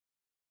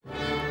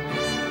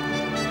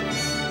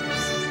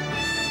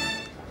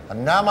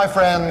And now, my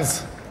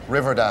friends,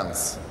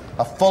 Riverdance,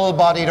 a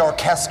full-bodied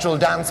orchestral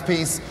dance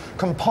piece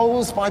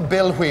composed by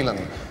Bill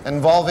Whelan,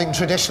 involving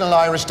traditional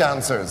Irish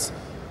dancers,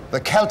 the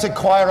Celtic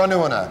Choir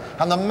Onuana,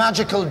 and the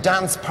magical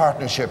dance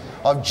partnership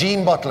of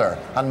Jean Butler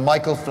and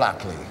Michael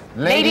Flatley.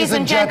 Ladies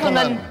and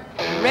gentlemen,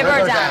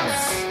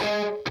 Riverdance.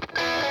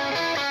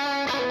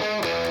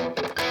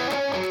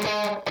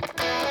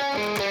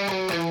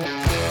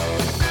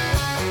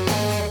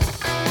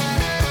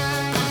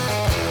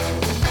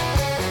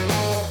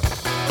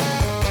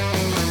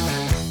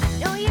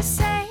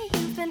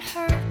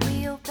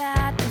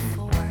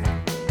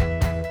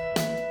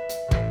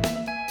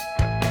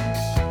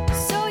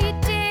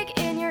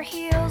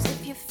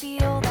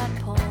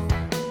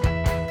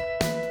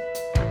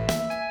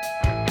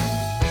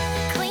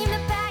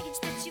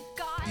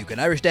 You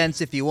can Irish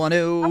dance if you want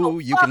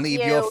to. You can leave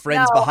your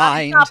friends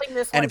behind.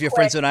 And if your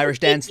friends don't Irish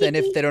dance, then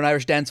if they don't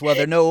Irish dance, well,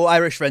 they're no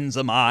Irish friends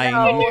of mine.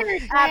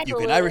 You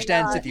can Irish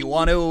dance if you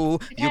want to.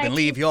 You can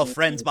leave your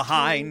friends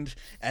behind.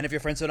 And if your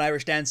friends don't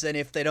Irish dance, then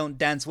if they don't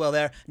dance, well,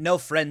 they're no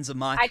friends of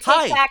mine. I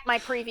take back my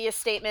previous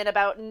statement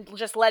about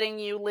just letting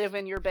you live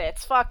in your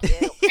bits. Fuck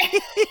you.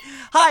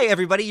 Hi,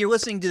 everybody. You're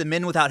listening to the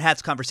Men Without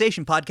Hats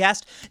Conversation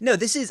podcast. No,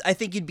 this is, I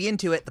think you'd be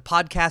into it, the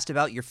podcast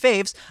about your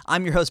faves.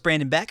 I'm your host,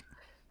 Brandon Beck.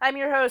 I'm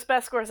your host,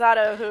 Beth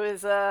Scorzato, who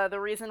is the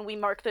reason we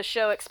mark this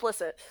show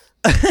explicit.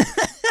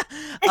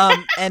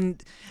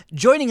 And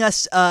joining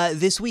us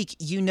this week,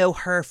 you know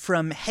her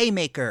from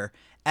Haymaker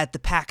at the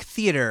Pack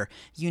Theater.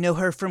 You know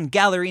her from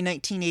Gallery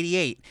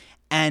 1988.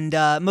 And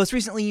most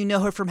recently, you know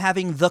her from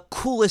having the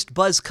coolest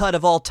buzz cut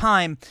of all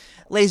time.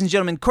 Ladies and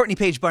gentlemen, Courtney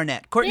Page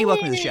Barnett. Courtney,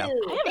 welcome to the show.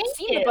 I haven't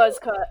seen the buzz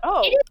cut.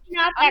 Oh, it is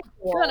not that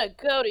cool. I'm gonna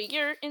go to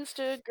your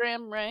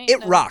Instagram right now. It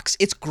now. rocks.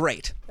 It's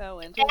great.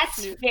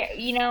 That's fair.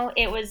 You know,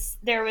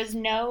 there was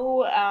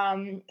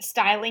no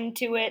styling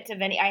to it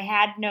of any. I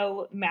had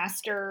no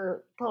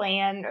master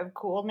plan of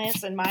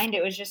coolness in mind.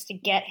 It was just to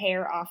get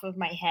hair off of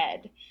my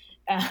head.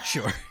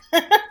 Sure.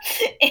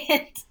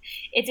 And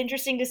it's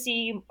interesting to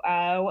see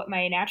what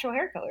my natural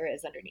hair color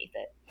is underneath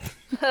it.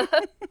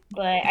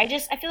 But I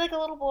feel like a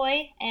little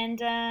boy, and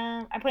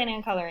I'm planning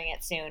on coloring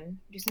it soon.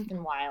 Do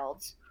something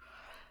wild.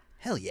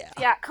 Hell yeah.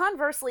 Yeah,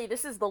 conversely,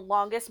 this is the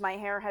longest my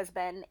hair has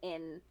been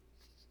in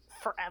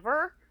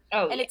forever.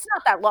 Oh, and it's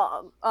not that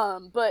long.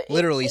 But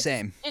literally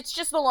same. It's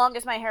just the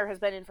longest my hair has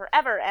been in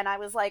forever, and I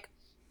was like,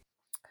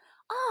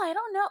 oh, I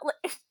don't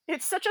know.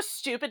 It's such a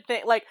stupid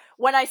thing. Like,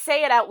 when I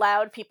say it out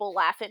loud, people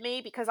laugh at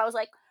me because I was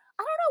like,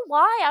 I don't know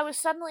why. I was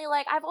suddenly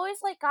like, I've always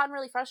like gotten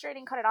really frustrated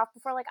and cut it off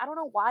before. Like, I don't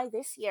know why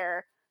this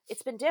year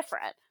it's been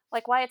different.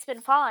 Like, why it's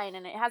been fine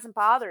and it hasn't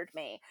bothered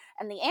me.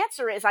 And the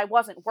answer is I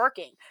wasn't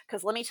working.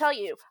 Because let me tell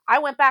you, I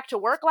went back to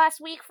work last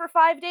week for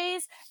 5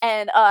 days,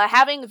 and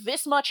having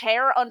this much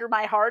hair under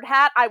my hard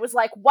hat, I was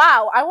like,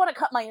 wow, I want to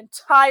cut my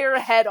entire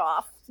head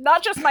off.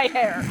 Not just my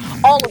hair.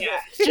 All of it.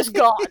 Just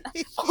gone.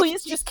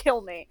 Please just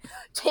kill me.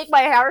 Take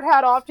my hard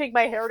hat off, take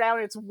my hair down,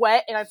 it's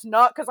wet, and it's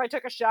not because I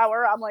took a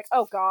shower. I'm like,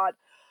 oh God.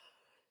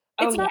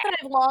 It's not that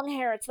I have long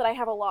hair, it's that I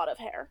have a lot of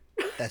hair.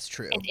 That's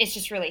true. It's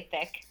just really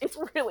thick. It's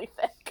really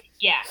thick.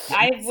 Yeah.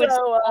 I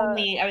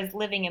was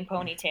living in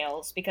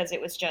ponytails because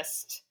it was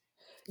just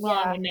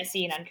long and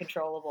messy and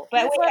uncontrollable.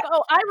 But it's like,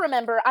 oh, I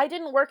remember I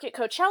didn't work at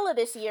Coachella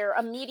this year,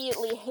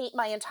 immediately hate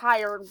my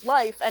entire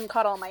life, and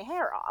cut all my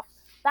hair off.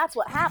 That's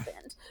what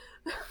happened.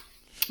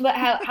 But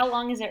how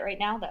long is it right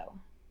now, though?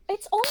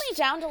 It's only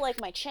down to,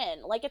 like, my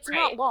chin. Like, it's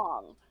not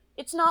long.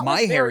 It's not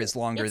my hair is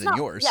longer than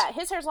yours. Yeah,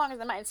 his hair's longer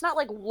than mine. It's not,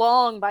 like,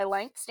 long by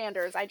length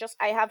standards.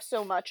 I have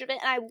so much of it,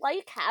 and I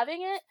like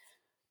having it.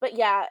 But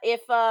yeah,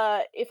 if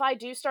I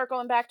do start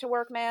going back to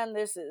work, man,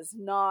 this is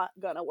not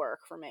gonna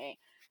work for me.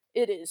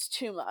 It is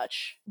too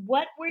much.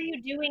 What were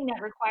you doing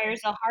that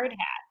requires a hard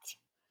hat?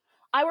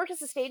 I work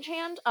as a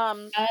stagehand.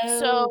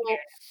 So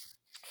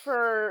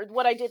for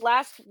what I did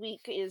last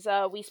week is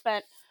we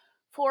spent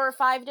 4 or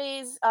 5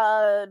 days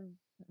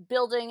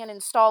building and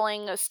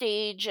installing a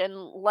stage and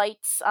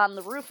lights on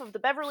the roof of the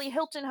Beverly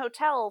Hilton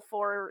Hotel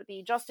for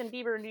the Justin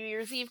Bieber New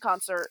Year's Eve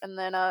concert, and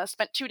then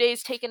spent 2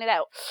 days taking it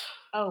out.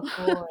 Oh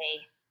boy.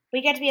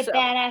 We get to be a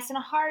badass in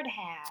a hard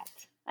hat.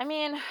 I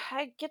mean,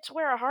 I get to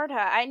wear a hard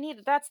hat.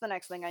 That's the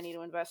next thing I need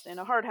to invest in.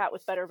 A hard hat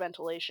with better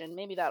ventilation.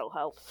 Maybe that'll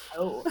help.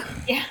 Oh.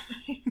 Yeah.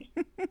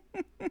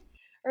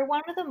 Or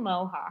one with a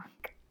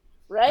mohawk.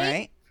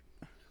 Right?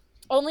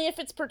 Only if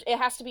it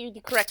has to be the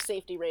correct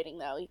safety rating,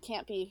 though. You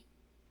can't be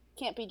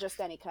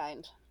just any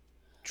kind.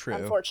 True.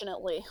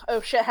 Unfortunately.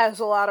 OSHA has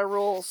a lot of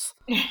rules.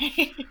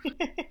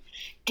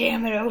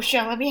 Damn it,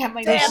 OSHA. Let me have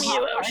my Damn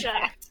you,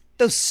 OSHA.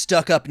 Those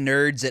stuck-up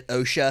nerds at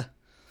OSHA.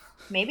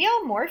 Maybe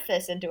I'll morph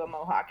this into a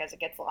mohawk as it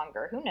gets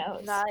longer. Who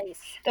knows? Nice.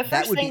 The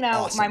first thing,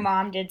 though, my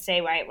mom did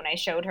say, right, when I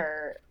showed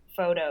her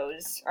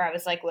photos, or I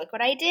was like, look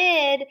what I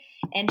did.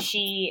 And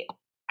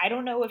I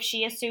don't know if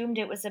she assumed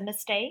it was a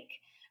mistake.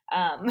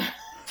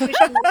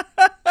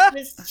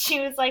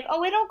 She was like,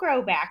 oh, it'll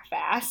grow back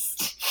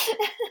fast.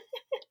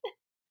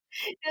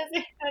 That's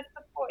the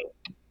point.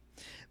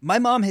 My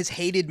mom has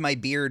hated my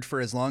beard for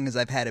as long as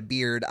I've had a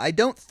beard. I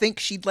don't think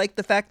she'd like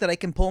the fact that I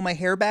can pull my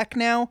hair back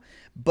now,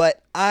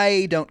 but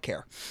I don't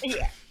care.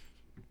 Yeah.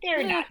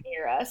 They're not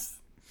near us.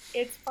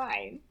 It's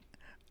fine.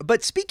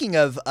 But speaking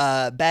of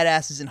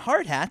badasses and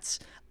hard hats,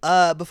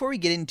 before we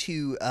get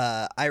into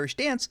Irish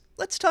dance,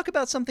 let's talk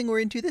about something we're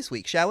into this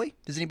week, shall we?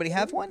 Does anybody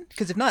have one?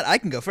 Because if not, I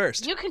can go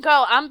first. You can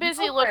go. I'm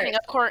busy looking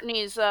at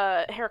Courtney's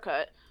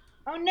haircut.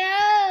 Oh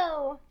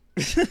no!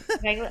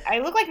 I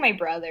look like my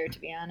brother, to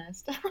be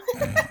honest.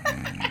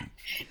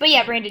 But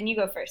yeah, Brandon, you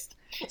go first.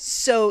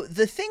 So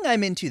the thing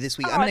I'm into this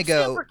week, I'm gonna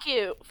go. Super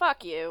cute.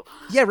 Fuck you.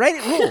 Yeah, right.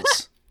 It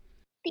rules.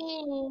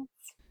 Thanks.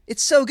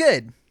 It's so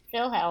good.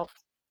 Phil helped.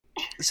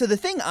 So the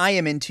thing I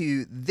am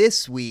into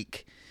this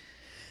week,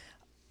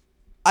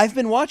 I've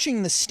been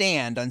watching The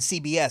Stand on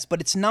CBS, but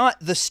it's not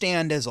The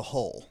Stand as a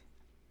whole.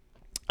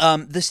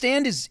 The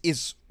Stand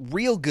is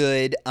real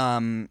good.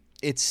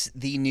 It's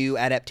the new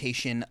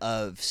adaptation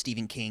of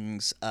Stephen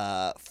King's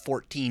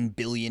 14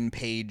 billion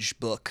page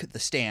book, The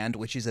Stand,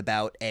 which is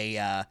about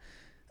a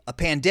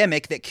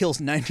pandemic that kills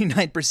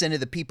 99% of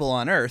the people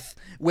on Earth,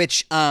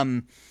 which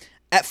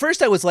at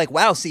first I was like,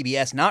 wow,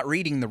 CBS, not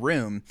reading the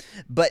room,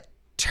 but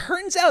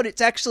turns out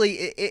it's actually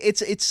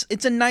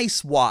it's a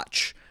nice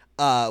watch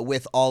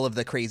with all of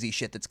the crazy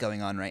shit that's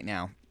going on right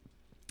now.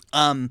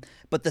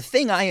 But the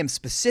thing I am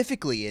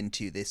specifically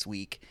into this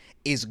week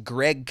is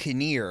Greg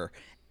Kinnear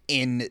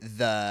in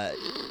the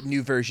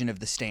new version of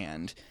The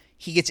Stand.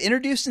 He gets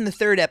introduced in the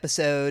third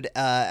episode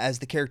as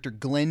the character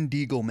Glenn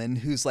Diegelman,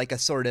 who's like a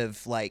sort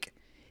of like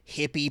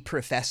hippie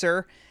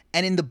professor.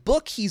 And in the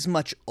book, he's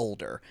much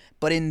older.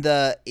 But in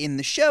the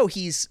show,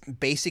 he's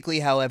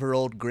basically however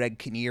old Greg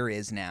Kinnear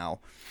is now.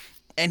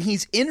 And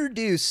he's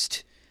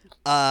introduced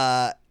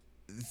vaping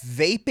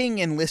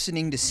and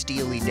listening to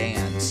Steely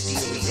Dan.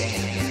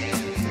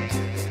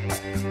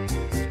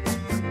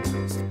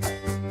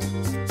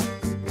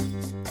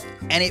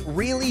 And it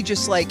really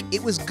just like,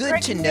 it was good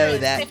Greg to Kinnear know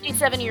is that.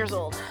 57 years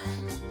old.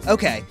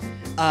 Okay.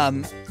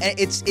 And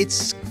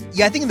it's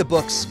yeah, I think in the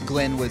books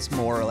Glenn was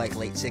more like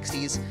late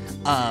 60s.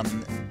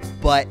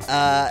 But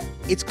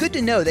it's good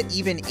to know that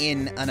even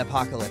in an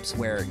apocalypse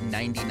where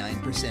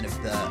 99%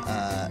 of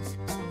the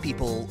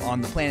people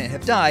on the planet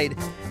have died,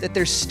 that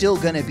there's still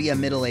going to be a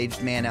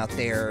middle-aged man out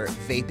there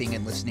vaping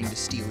and listening to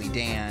Steely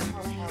Dan.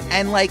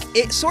 And like,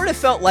 it sort of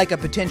felt like a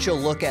potential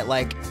look at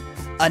like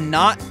a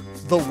not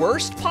the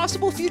worst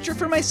possible future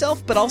for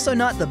myself, but also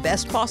not the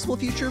best possible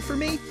future for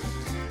me.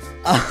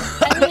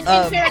 I mean,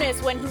 in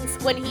fairness,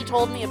 when he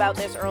told me about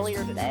this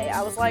earlier today,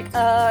 I was like,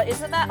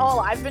 isn't that all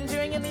I've been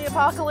doing in the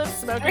apocalypse?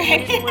 Smoking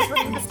weed and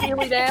listening to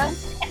Steely Dan?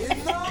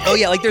 Oh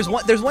yeah, like there's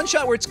one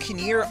shot where it's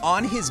Kinnear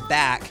on his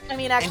back. I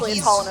mean, actually,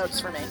 it's Hall & Oates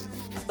for me.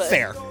 But.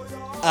 Fair.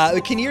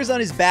 Kinnear's on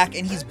his back,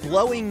 and he's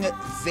blowing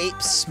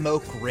vape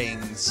smoke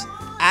rings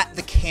at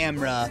the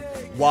camera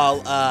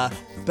while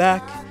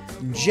Back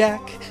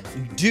Jack,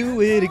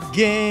 Do It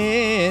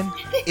Again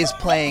is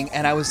playing,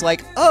 and I was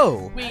like,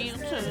 oh,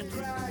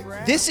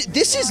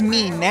 this is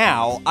me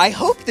now. I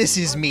hope this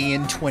is me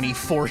in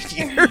 24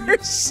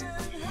 years.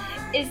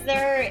 Is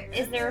there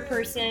a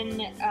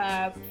person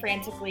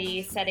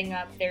frantically setting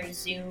up their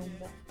Zoom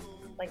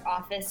like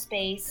office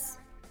space?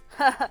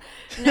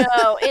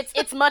 No,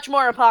 it's much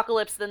more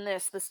apocalypse than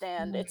this, The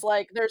Stand. It's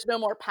like there's no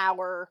more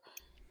power.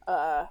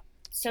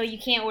 So you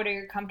can't order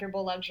your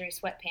comfortable luxury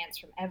sweatpants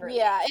from Everlane.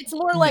 Yeah, it's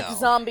more like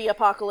zombie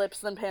apocalypse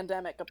than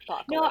pandemic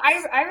apocalypse. No,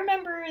 I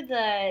remember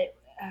the...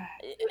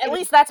 at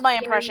least that's my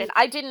impression.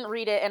 I didn't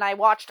read it, and I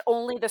watched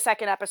only the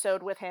second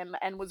episode with him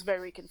and was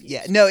very confused.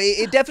 Yeah, no,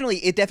 it definitely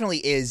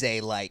is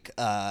a like,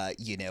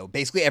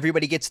 basically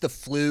everybody gets the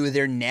flu,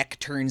 their neck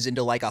turns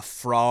into like a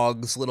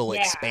frog's little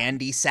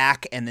expandy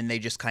sack, and then they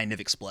just kind of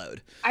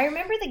explode. I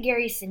remember the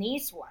Gary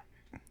Sinise one.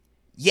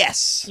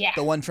 Yes,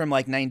 the one from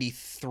like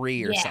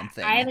 93 or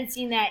something. I haven't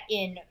seen that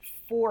in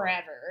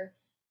forever.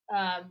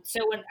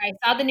 So when I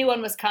saw the new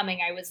one was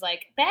coming, I was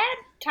like, bad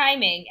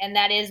timing, and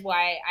that is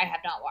why I have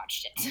not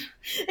watched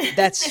it.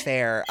 That's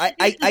fair.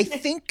 I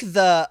think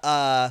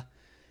the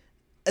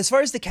as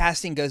far as the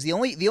casting goes, the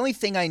only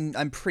thing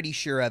I'm pretty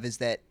sure of is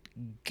that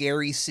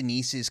Gary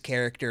Sinise's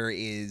character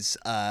is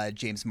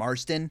James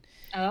Marsden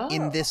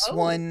in this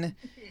one.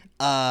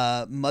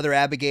 Mother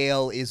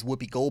Abigail is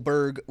Whoopi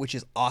Goldberg, which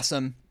is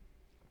awesome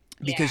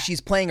because she's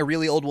playing a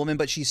really old woman,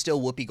 but she's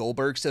still Whoopi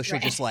Goldberg, so she'll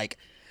just like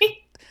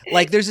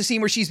there's a scene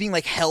where she's being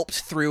like helped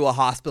through a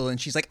hospital and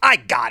she's like, I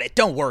got it,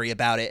 don't worry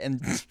about it.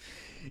 And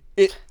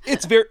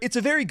it's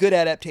a very good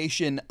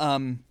adaptation.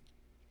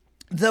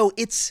 Though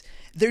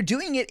they're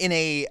doing it in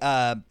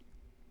a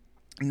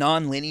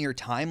non-linear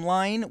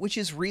timeline, which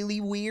is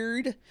really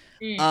weird.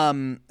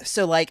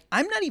 So like,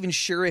 I'm not even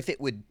sure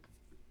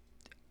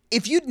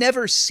if you'd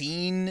never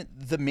seen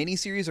the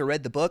miniseries or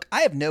read the book,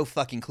 I have no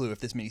fucking clue if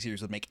this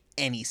miniseries would make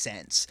any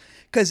sense.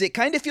 Because it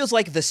kind of feels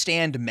like The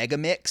Stand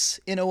Megamix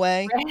in a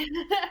way.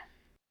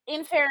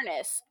 In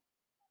fairness,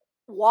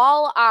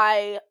 while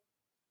I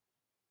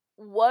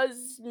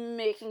was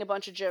making a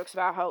bunch of jokes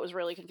about how it was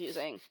really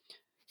confusing,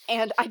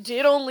 and I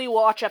did only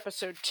watch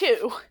episode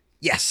 2.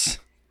 Yes.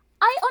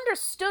 I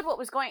understood what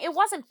was going. It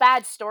wasn't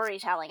bad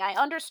storytelling. I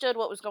understood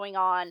what was going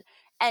on,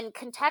 and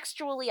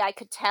contextually, I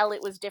could tell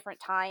it was different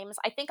times.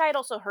 I think I had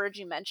also heard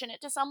you mention it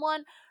to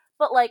someone,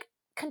 but like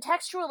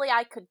contextually,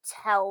 I could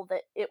tell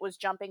that it was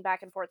jumping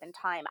back and forth in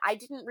time. I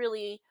didn't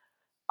really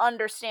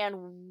understand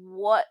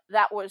what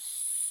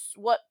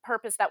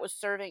purpose that was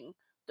serving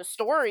the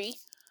story.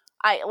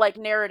 I like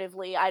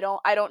narratively. I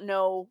don't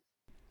know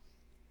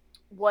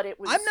what it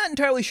was. I'm not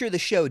entirely sure the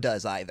show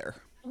does either.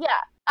 Yeah.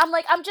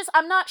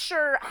 I'm not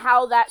sure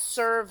how that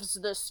serves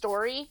the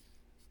story,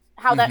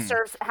 how that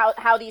serves,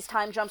 how these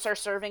time jumps are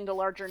serving the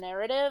larger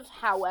narrative.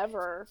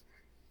 However,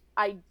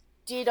 I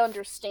did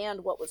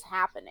understand what was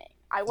happening.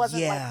 I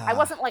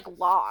wasn't like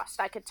lost.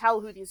 I could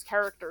tell who these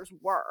characters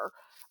were.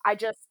 I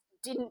just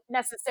didn't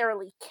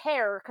necessarily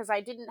care because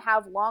I didn't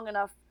have long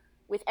enough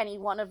with any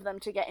one of them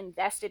to get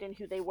invested in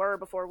who they were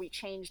before we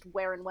changed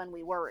where and when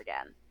we were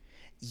again.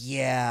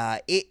 Yeah,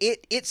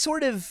 it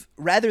sort of,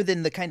 rather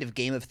than the kind of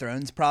Game of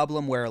Thrones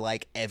problem where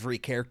like every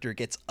character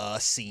gets a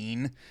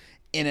scene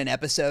in an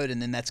episode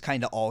and then that's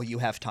kind of all you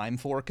have time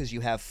for because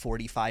you have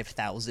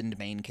 45,000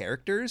 main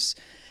characters,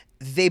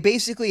 they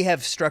basically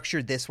have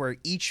structured this where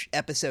each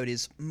episode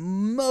is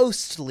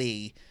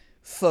mostly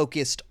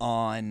focused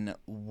on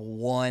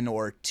one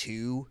or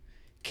two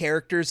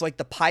characters. Like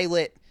the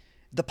pilot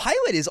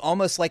is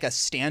almost like a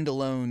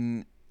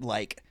standalone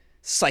like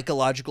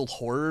psychological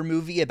horror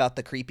movie about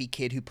the creepy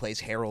kid who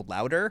plays Harold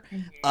Lauder,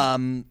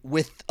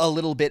 with a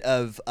little bit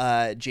of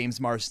James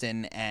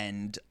Marsden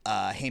and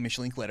Hamish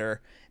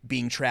Linklater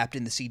being trapped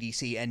in the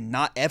CDC and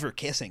not ever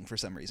kissing for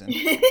some reason.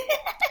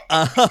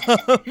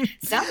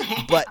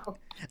 Somehow. But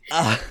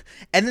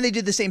and then they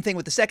did the same thing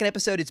with the second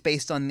episode. It's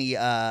based on the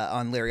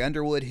on Larry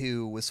Underwood,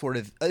 who was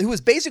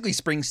basically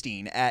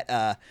Springsteen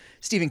at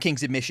Stephen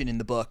King's admission in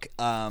the book.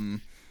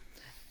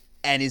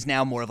 And is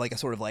now more of like a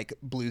sort of like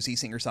bluesy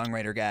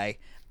singer-songwriter guy.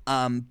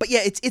 But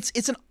yeah,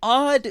 it's an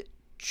odd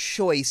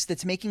choice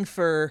that's making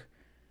for...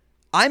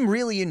 I'm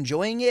really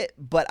enjoying it,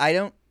 but I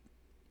don't...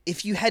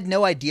 If you had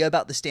no idea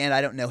about The Stand, I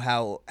don't know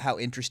how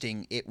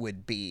interesting it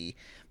would be.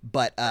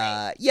 But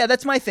yeah,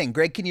 that's my thing.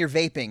 Greg Kinnear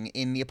vaping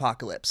in the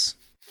apocalypse.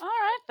 All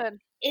right, then.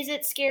 Is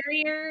it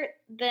scarier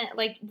than,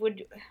 like,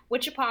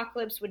 which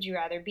apocalypse would you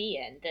rather be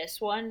in? This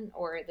one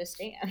or The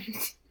Stand?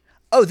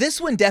 Oh,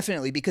 this one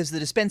definitely, because the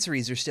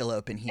dispensaries are still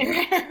open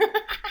here.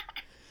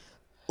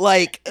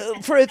 Like,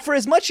 for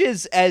as much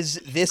as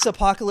this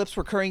apocalypse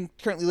we're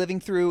currently living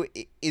through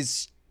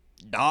is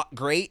not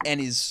great and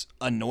is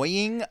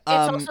annoying. It's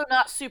also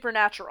not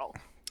supernatural.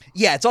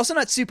 Yeah, it's also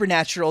not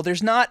supernatural.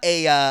 There's not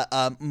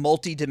a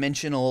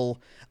multi-dimensional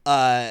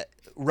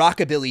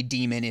rockabilly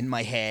demon in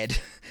my head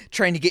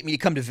trying to get me to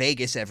come to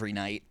Vegas every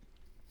night.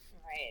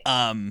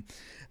 Right.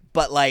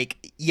 But,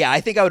 like, yeah,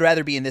 I think I would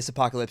rather be in this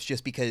apocalypse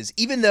just because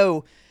even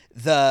though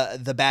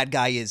the bad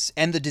guy is,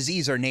 and the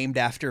disease are named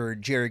after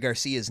Jerry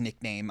Garcia's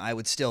nickname, I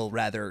would still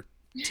rather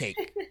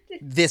take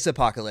this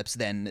apocalypse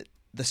than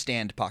the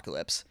Stand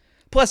apocalypse.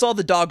 Plus, all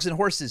the dogs and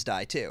horses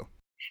die, too.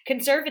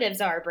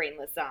 Conservatives are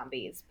brainless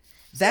zombies.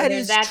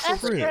 That's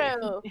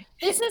true.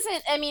 This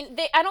isn't, I mean,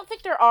 I don't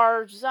think there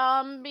are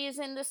zombies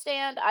in The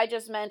Stand. I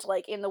just meant,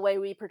 like, in the way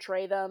we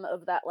portray them,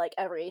 of that, like,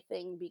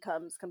 everything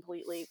becomes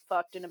completely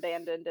fucked and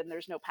abandoned and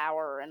there's no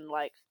power and,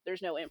 like,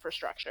 there's no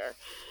infrastructure.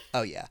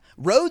 Oh, yeah.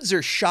 Roads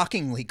are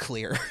shockingly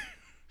clear.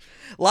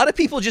 A lot of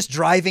people just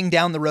driving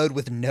down the road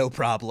with no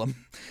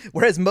problem.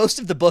 Whereas most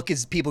of the book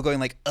is people going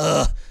like,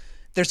 ugh,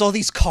 there's all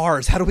these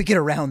cars. How do we get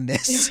around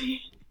this?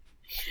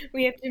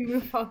 We have to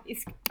move all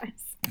these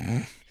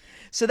cars.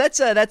 So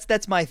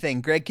that's my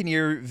thing. Greg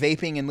Kinnear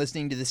vaping and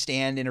listening to The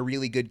Stand in a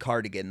really good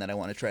cardigan that I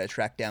want to try to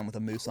track down with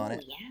a moose on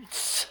it.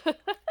 Yeah.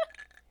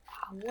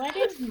 What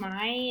is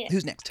my...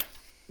 Who's next?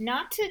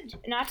 Not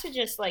to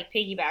just like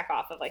piggyback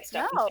off of like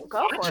stuff. No,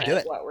 go for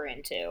it. What we're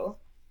into.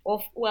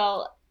 Well,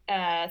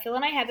 Phil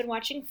and I have been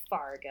watching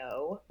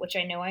Fargo, which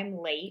I know I'm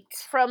late.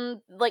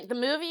 From like the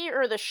movie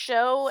or the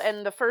show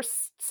and the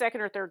first,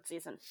 second, or third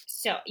season.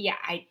 So yeah,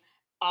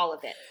 all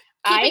of it.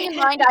 Keeping in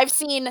mind, I've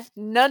seen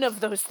none of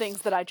those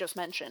things that I just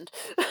mentioned.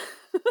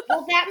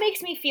 Well, that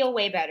makes me feel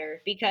way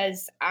better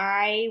because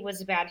I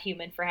was a bad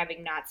human for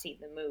having not seen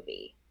the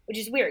movie, which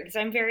is weird because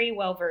I'm very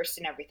well versed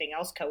in everything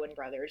else Coen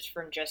Brothers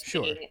from just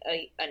being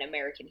an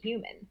American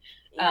human.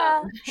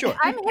 Yeah, sure.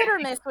 I'm hit or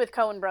miss with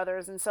Coen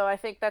Brothers, and so I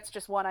think that's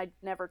just one I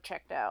never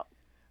checked out.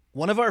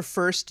 One of our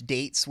first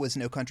dates was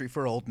No Country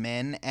for Old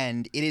Men,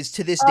 and it is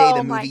to this day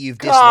the movie you've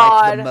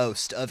disliked the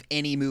most of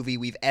any movie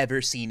we've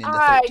ever seen in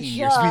the 13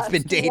 years we've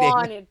been dating. I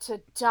wanted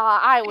to die.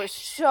 I was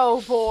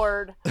so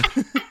bored.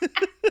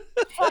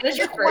 Was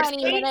your first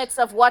 20 minutes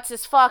of what's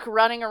his fuck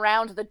running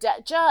around the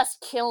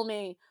just kill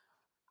me.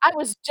 I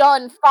was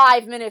done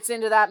 5 minutes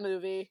into that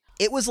movie.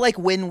 It was like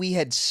when we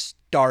had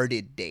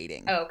started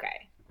dating. Oh,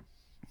 okay.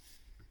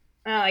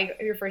 Like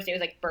your first date was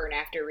like Burn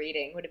After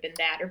Reading would have been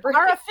that, or Burn.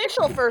 Our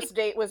official first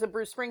date was a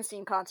Bruce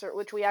Springsteen concert,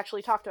 which we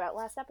actually talked about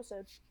last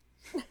episode.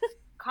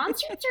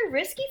 Concerts are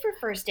risky for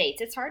first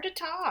dates. It's hard to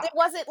talk. It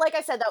wasn't, like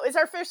I said, though, it was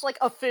our first, like,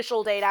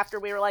 official date after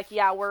we were like,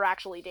 yeah, we're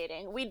actually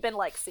dating. We'd been,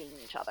 like, seeing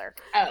each other.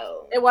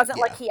 Oh. It wasn't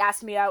like he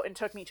asked me out and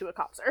took me to a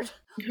concert.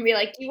 Be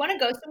like, do you want to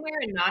go somewhere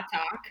and not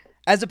talk?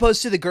 As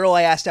opposed to the girl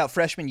I asked out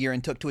freshman year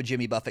and took to a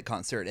Jimmy Buffett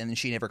concert, and then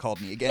she never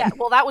called me again. Yeah,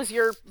 well, that was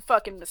your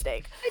fucking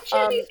mistake.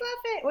 Jimmy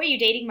Buffett. Were you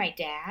dating my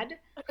dad?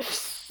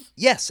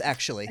 Yes,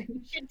 actually.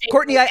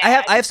 Courtney,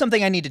 I have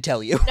something I need to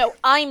tell you. No,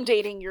 I'm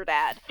dating your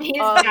dad. He's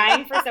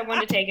dying for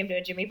someone to take him to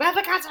a Jimmy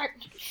Buffett concert.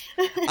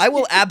 I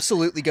will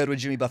absolutely go to a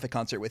Jimmy Buffett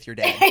concert with your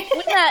dad.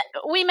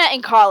 We met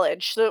in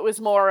college, so it was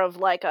more of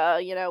like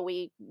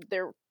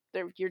you're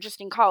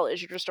just in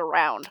college, you're just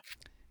around.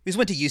 We just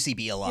went to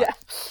UCB a lot. Yeah.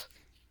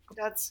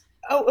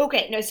 Oh,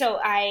 okay. No, so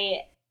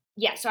I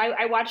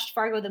watched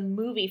Fargo the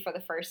movie for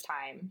the first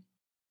time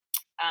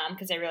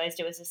because I realized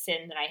it was a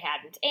sin that I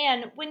hadn't.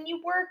 And when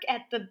you work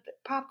at the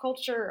pop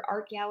culture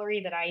art gallery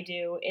that I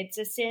do, it's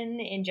a sin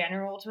in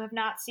general to have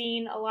not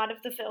seen a lot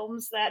of the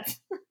films that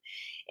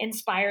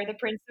inspire the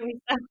Prince movie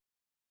stuff.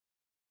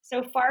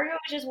 So Fargo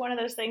was just one of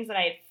those things that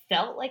I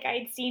felt like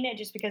I'd seen it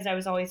just because I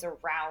was always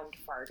around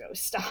Fargo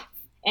stuff.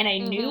 And I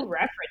knew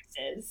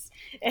references.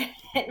 And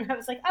I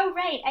was like, oh,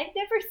 right, I've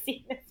never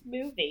seen this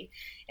movie.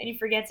 And you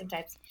forget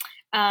sometimes.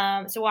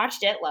 So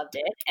watched it, loved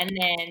it. And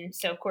then,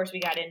 so of course we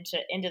got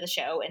into the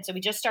show. And so we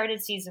just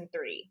started season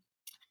 3.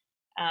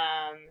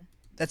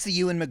 That's the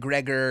Ewan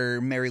McGregor,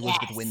 Mary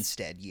Elizabeth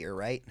Winstead year,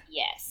 right?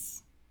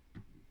 Yes.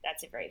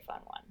 That's a very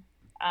fun one.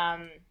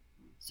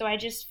 So I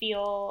just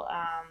feel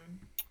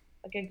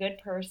like a good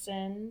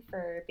person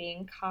for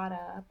being caught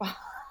up on.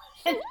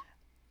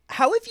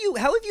 How have you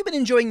been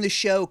enjoying the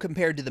show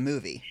compared to the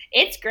movie?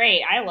 It's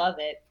great. I love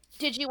it.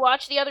 Did you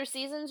watch the other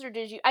seasons, or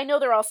did you? I know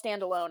they're all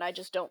standalone. I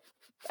didn't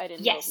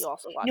know if you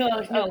also watched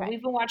them. No,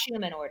 we've been watching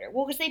them in order.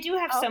 Well, because they do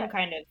have some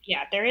kind of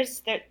there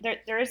is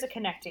a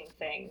connecting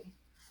thing.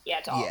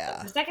 To all of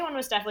them. The second one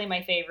was definitely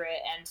my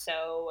favorite, and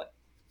so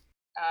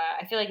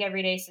I feel like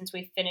every day since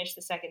we finished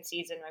the second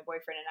season, my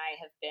boyfriend and I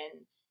have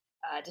been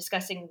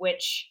discussing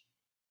which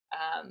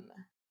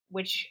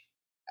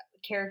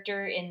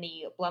character in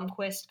the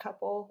Blomquist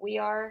couple we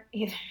are,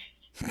 either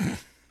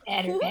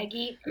Ed or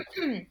Maggie,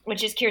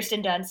 which is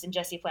Kirsten Dunst and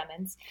Jesse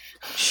Plemons.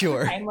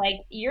 Sure. I'm like,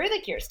 you're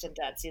the Kirsten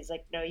Dunst. He's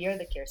like, no, you're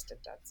the Kirsten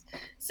Dunst.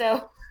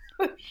 So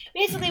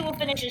basically we'll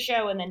finish the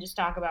show and then just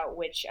talk about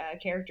which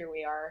character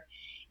we are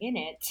in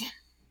it.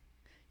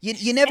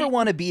 You never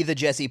want to be the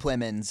Jesse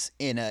Plemons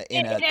in couple.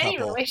 Any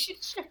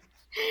relationship.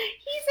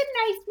 He's a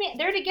nice man.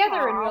 They're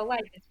together in real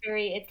life.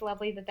 It's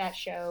lovely that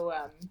show.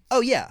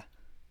 Oh yeah.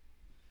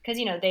 Because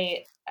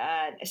they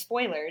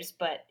spoilers,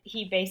 but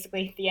he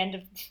basically at the end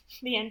of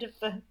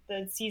the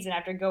season,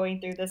 after going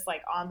through this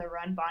like on the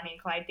run Bonnie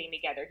and Clyde thing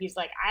together, he's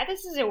like,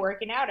 this isn't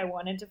working out. I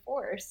want a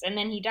divorce, and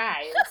then he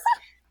dies.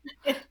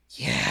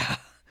 Yeah.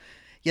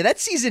 That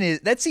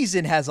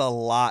season has a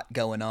lot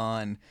going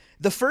on.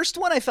 The first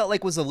one I felt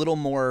like was a little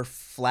more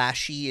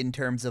flashy in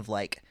terms of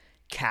like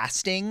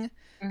casting,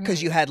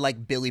 because you had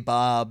like Billy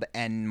Bob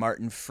and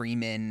Martin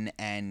Freeman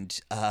and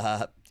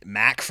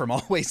Mac from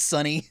Always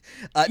Sunny.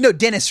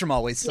 Dennis from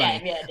Always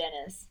Sunny. Yeah,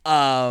 Dennis.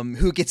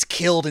 Who gets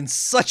killed in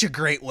such a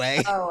great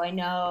way. Oh, I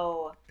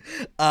know.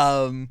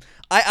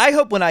 I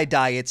hope when I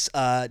die it's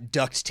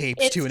duct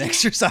taped to an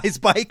exercise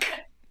bike.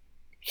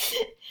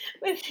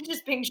 With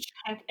just being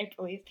shot by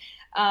police.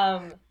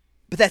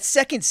 But that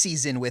second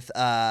season with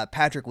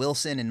Patrick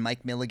Wilson and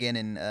Mike Milligan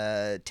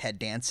and Ted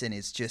Danson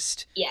is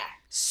just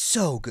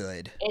so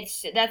good.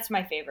 That's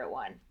my favorite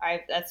one.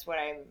 That's what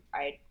I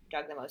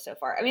dug the most so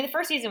far. I mean, the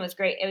first season was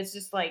great. It was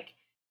just like,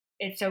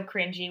 it's so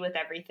cringy with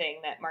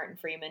everything that Martin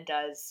Freeman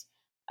does.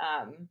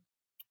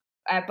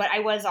 But I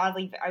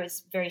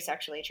was very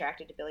sexually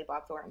attracted to Billy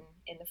Bob Thornton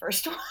in the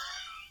first one.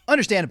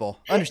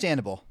 Understandable.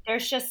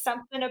 There's just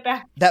something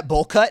about that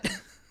bowl cut.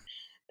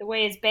 The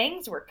way his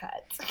bangs were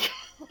cut.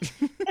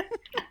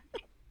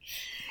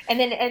 and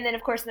then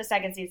of course in the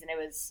second season it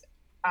was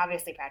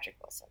obviously Patrick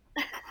Wilson.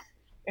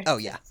 Oh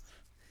yeah.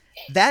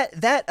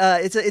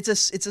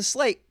 It's a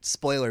slight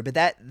spoiler, but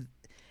that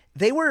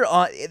they were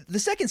on the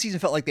second season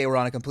felt like they were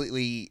on a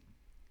completely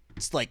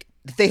like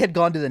they had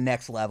gone to the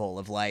next level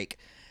of like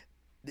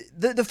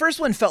the first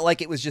one felt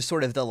like it was just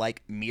sort of the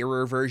like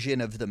mirror version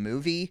of the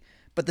movie,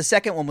 but the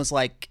second one was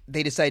like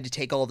they decided to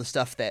take all the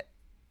stuff that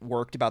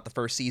worked about the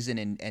first season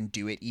and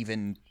do it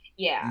even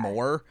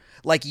more,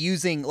 like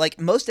using like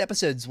most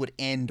episodes would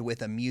end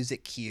with a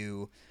music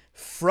cue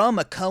from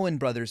a Coen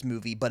Brothers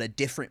movie but a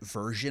different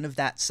version of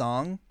that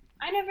song.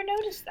 I never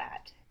noticed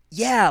that.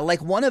 Yeah,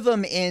 like one of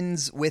them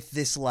ends with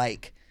this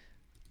like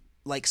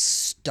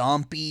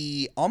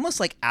stompy,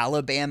 almost like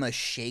Alabama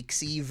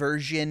Shakesy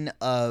version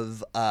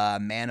of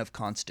Man of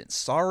Constant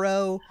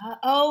Sorrow.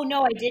 Oh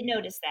no, I did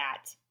notice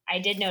that.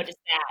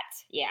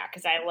 Yeah,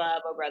 because I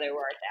love Oh Brother,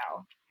 Where Art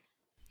Thou.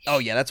 Oh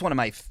yeah, that's one of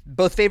my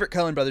both favorite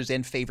Coen Brothers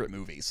and favorite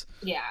movies.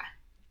 Yeah.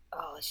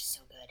 Oh, it's just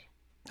so good.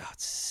 Oh,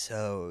 it's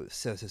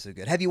so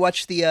good. Have you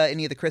watched the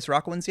any of the Chris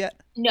Rock ones yet?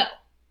 No,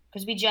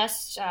 because we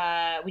just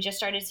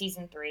started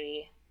season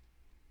 3.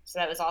 So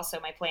that was also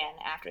my plan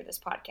after this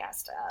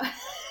podcast.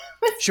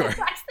 Sure. Watch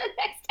the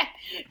next time.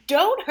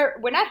 Don't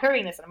hurt. We're not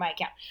hurrying this on my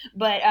account,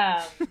 but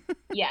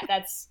yeah,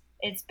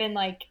 it's been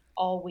like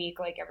all week,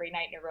 like every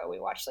night in a row, we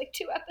watched like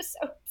 2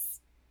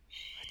 episodes.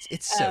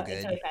 It's so good.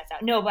 Until we pass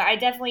out. No, but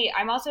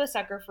I'm also a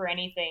sucker for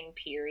anything,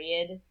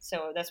 period.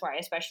 So that's why I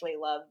especially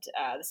loved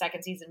the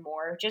second season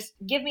more. Just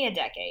give me a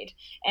decade.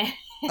 And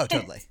oh,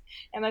 totally.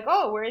 I'm like,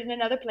 oh, we're in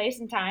another place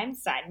and time.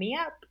 Sign me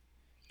up.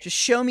 Just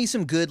show me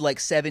some good, like,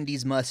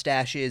 70s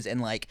mustaches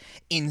and, like,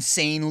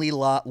 insanely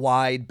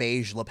wide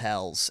beige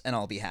lapels, and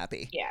I'll be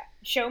happy. Yeah.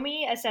 Show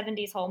me a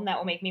 70s home that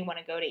will make me want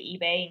to go to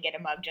eBay and get a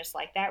mug just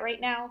like that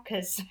right now,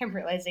 because I'm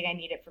realizing I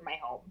need it for my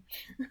home.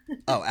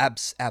 Oh,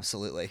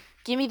 absolutely.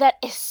 Give me that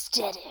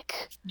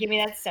aesthetic. Give me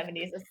that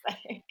 70s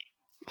aesthetic.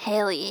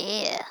 Hell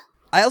yeah.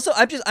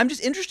 I'm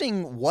just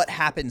interesting what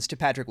happens to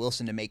Patrick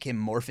Wilson to make him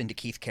morph into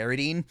Keith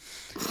Carradine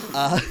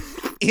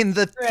in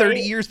the 30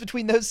 years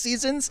between those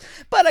seasons,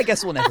 but I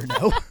guess we'll never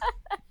know.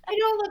 They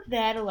don't look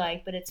that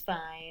alike, but it's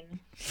fine.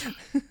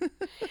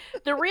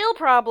 The real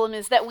problem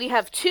is that we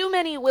have too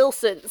many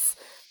Wilsons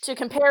to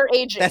compare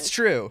aging. That's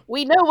true.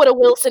 We know what a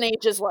Wilson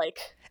age is like.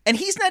 And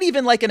he's not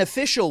even like an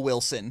official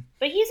Wilson.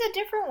 But he's a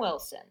different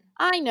Wilson.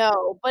 I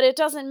know, but it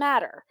doesn't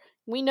matter.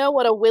 We know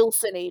what a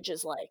Wilson age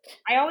is like.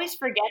 I always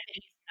forget that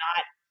he's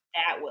not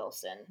that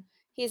Wilson.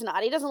 He's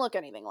not. He doesn't look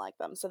anything like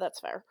them, so that's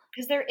fair.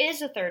 Because there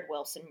is a third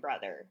Wilson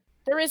brother.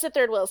 There is a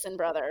third Wilson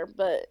brother,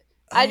 but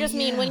I just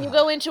mean when you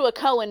go into a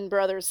Coen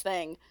Brothers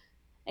thing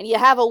and you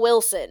have a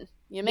Wilson,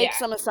 you make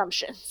some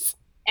assumptions.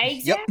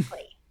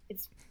 Exactly. Yep.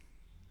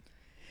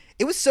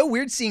 It was so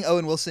weird seeing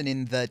Owen Wilson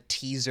in the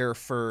teaser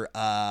for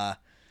oh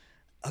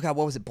god,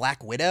 what was it?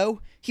 Black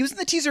Widow? He was in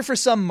the teaser for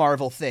some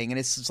Marvel thing, and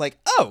it's just like,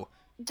 oh,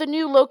 the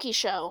new Loki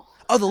show.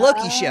 Oh, the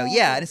Loki show,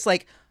 yeah. And it's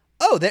like,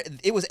 oh,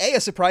 it was A, a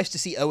surprise to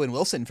see Owen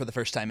Wilson for the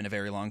first time in a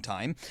very long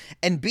time,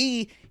 and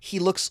B, he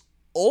looks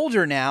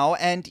older now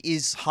and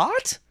is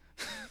hot?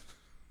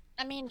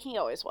 I mean, he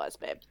always was,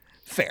 babe.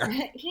 Fair.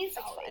 He's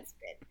always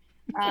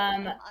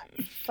been.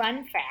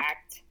 Fun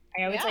fact,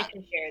 I always like to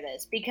share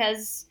this,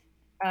 because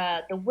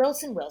the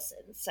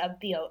Wilsons of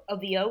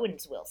the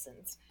Owens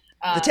Wilsons,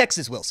 the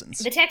Texas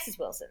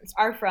Wilsons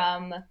are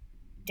from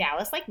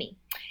Dallas, like me,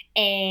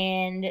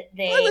 and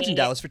they. I lived in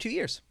Dallas for 2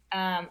 years.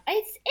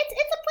 It's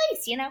a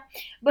place, you know.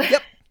 But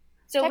yep.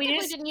 So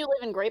didn't you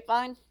live in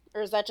Grapevine,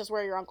 or is that just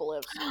where your uncle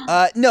lives?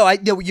 No,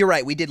 you're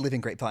right. We did live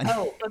in Grapevine.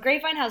 Oh, but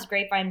Grapevine has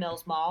Grapevine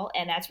Mills Mall,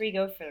 and that's where you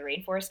go for the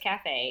Rainforest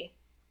Cafe.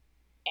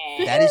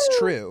 And that is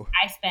true.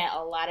 I spent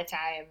a lot of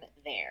time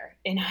there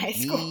in high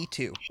school. Me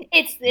too.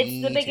 It's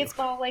the biggest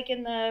mall, like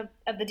of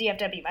the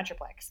DFW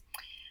Metroplex.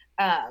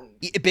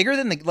 Bigger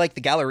than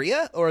the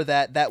Galleria, or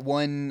that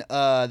one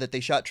that they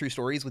shot True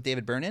Stories with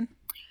David Byrne in?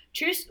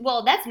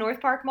 Well, that's North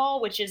Park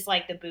Mall, which is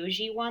like the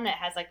bougie one that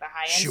has like the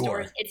high end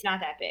stores. It's not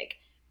that big.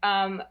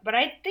 But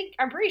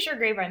I'm pretty sure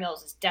Grapevine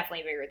Mills is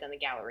definitely bigger than the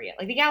Galleria.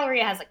 Like the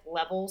Galleria has like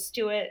levels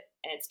to it,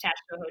 and it's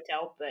attached to a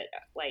hotel, but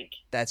like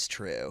that's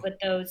true. But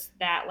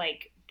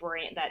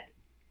that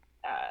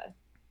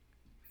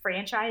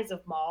franchise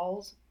of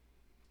malls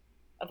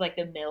of like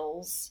the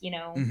Mills, you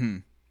know,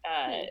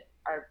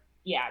 are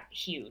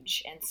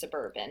huge and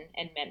suburban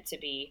and meant to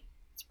be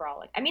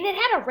sprawling. I mean, it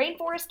had a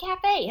Rainforest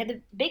Cafe. It had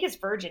the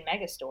biggest Virgin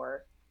Megastore.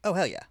 Oh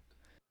hell yeah!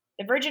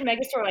 The Virgin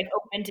Megastore like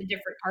opened to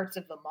different parts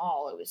of the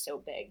mall. It was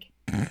so big.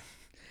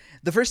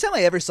 The first time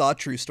I ever saw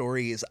True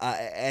Stories,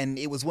 and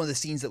it was one of the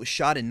scenes that was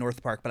shot in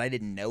North Park, but I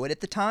didn't know it at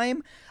the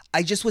time.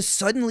 I just was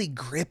suddenly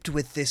gripped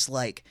with this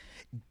like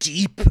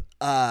deep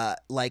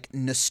like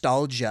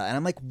nostalgia, and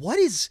I'm like, what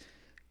is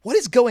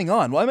going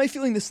on? Why am I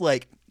feeling this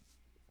like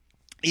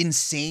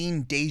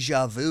insane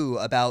deja vu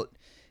about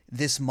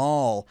this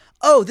mall?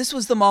 Oh, this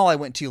was the mall I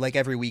went to like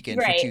every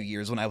weekend for 2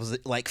 years when I was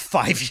like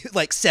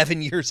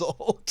 7 years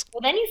old.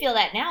 Well, then you feel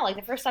that now. Like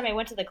the first time I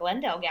went to the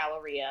Glendale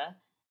Galleria,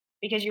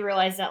 because you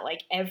realize that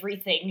like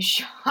everything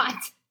shot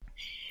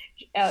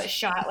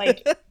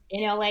like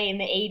in LA in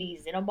the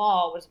 80s in a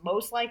mall was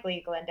most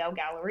likely Glendale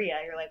Galleria.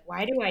 You're like,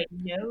 why do I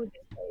know this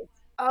place?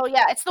 Oh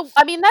yeah,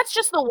 that's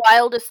just the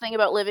wildest thing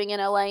about living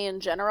in LA in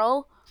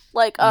general.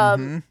 Like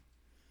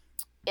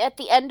at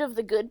the end of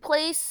The Good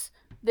Place,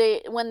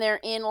 when they're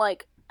in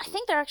like, I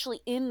think they're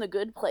actually in The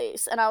Good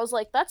Place, and I was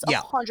like, that's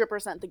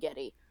 100% the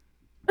Getty.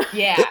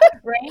 Yeah,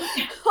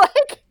 right?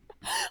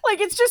 Like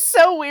it's just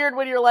so weird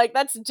when you're like,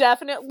 that's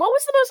definite. What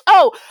was the most?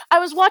 Oh, I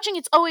was watching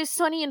It's Always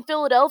Sunny in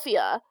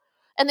Philadelphia,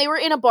 and they were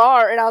in a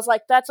bar, and I was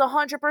like, that's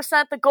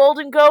 100% the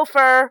Golden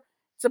Gopher.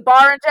 It's a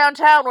bar in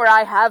downtown where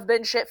I have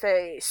been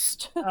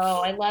shit-faced.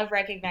 Oh, I love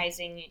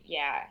recognizing,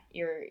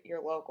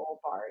 your local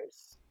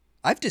bars.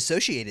 I've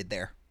dissociated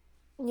there.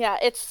 Yeah,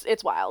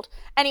 it's wild.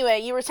 Anyway,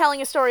 you were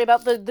telling a story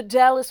about the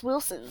Dallas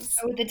Wilsons.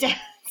 Oh,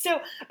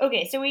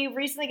 so we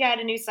recently got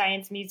a new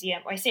science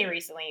museum. Well, I say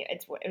recently,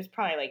 it was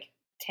probably like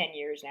 10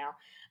 years now.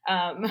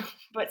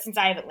 But since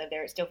I haven't lived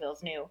there, it still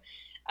feels new.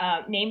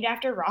 Named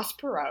after Ross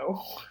Perot.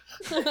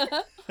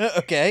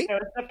 Okay. So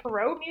it's the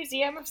Perot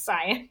Museum of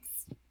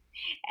Science,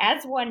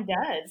 as one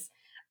does.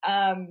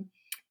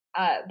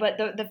 But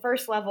the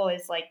first level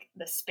is like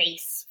the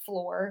space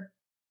floor,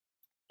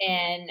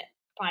 and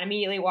upon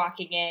immediately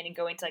walking in and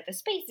going to like the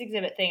space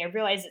exhibit thing, I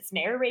realize it's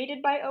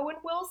narrated by Owen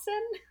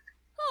Wilson.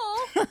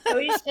 Oh, so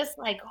he's just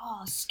like,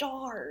 oh,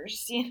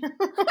 stars, you know.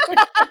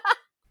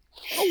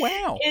 Oh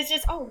wow! It's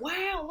just, oh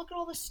wow, look at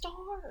all the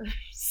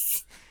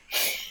stars.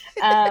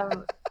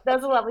 That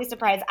was a lovely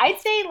surprise. I'd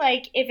say,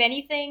 like, if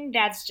anything,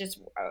 that's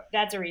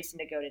a reason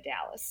to go to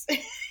Dallas.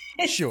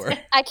 Sure.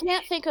 I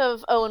can't think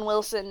of Owen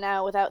Wilson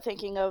now without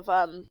thinking of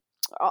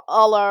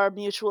all our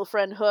mutual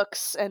friend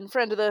Hooks and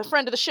friend of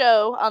the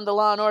show on the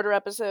Law and Order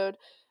episode,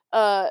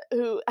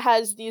 who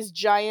has these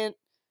giant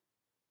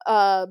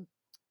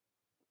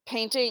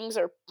paintings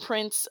or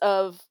prints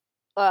of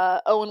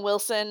Owen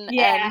Wilson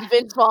and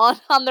Vince Vaughn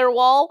on their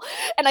wall,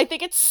 and I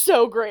think it's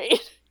so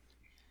great.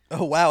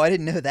 Oh wow, I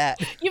didn't know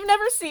that. You've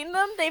never seen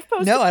them? They've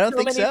posted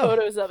many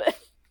photos of it.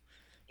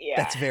 Yeah,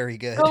 that's very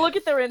good. Go look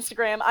at their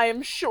Instagram. I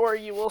am sure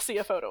you will see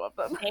a photo of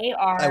them. They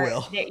are. I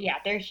will.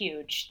 They're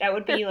huge. That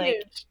would be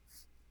huge.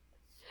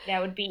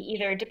 That would be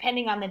either,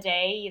 depending on the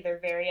day, either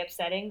very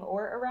upsetting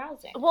or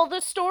arousing. Well,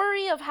 the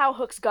story of how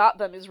Hooks got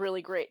them is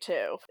really great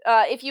too.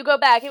 If you go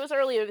back, it was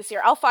earlier this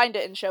year. I'll find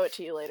it and show it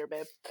to you later,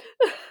 babe.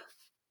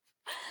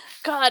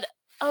 God.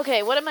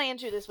 Okay, what am I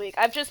into this week?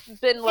 I've just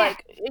been,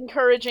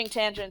 encouraging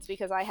tangents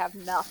because I have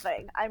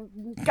nothing. I've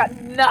got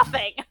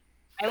nothing.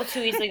 I will too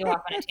easily go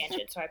off on a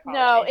tangent, so I apologize.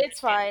 No, it's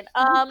fine.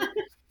 I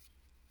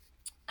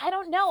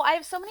don't know. I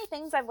have so many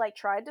things I've,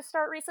 tried to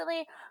start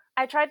recently.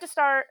 I tried to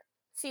start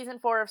season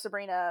 4 of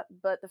Sabrina,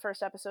 but the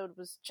first episode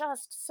was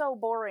just so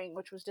boring,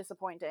 which was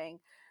disappointing.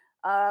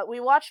 We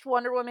watched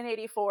Wonder Woman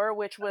 84,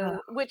 which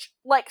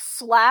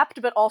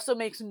slapped, but also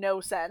makes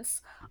no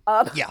sense.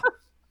 Yeah.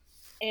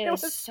 It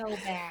was so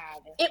bad.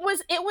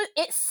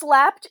 It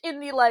slapped in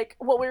the,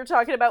 what we were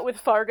talking about with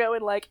Fargo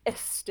and,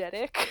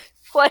 aesthetic.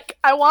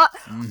 I want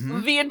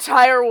the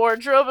entire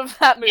wardrobe of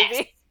that movie.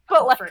 Yes.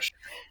 But, for sure.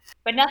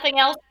 But nothing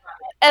else.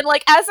 And,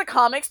 as a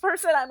comics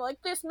person, I'm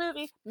this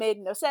movie made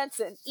no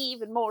sense, and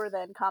even more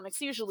than comics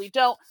usually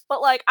don't.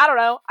 But, I don't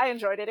know. I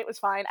enjoyed it. It was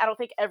fine. I don't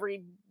think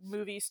every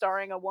movie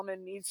starring a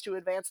woman needs to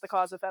advance the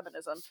cause of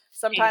feminism.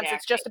 Sometimes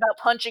it's just about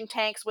punching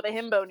tanks with a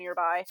himbo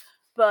nearby.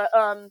 But,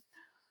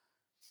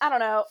 I don't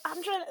know.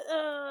 I'm trying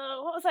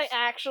to, what was I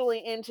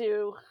actually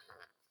into?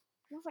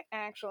 What was I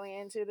actually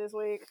into this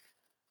week?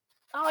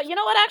 Oh, you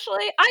know what,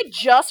 actually? I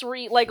just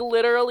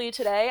literally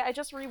today, I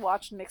just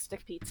rewatched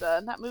Mystic Pizza,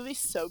 and that movie's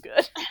so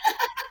good.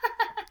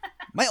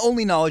 My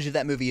only knowledge of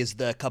that movie is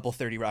the couple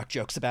 30 Rock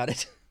jokes about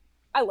it.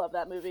 I love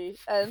that movie,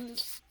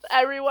 and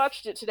I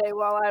rewatched it today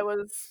while I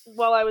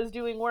was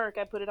doing work.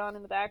 I put it on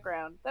in the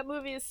background. That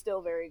movie is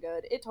still very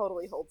good. It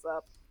totally holds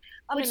up.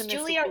 It's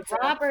Julia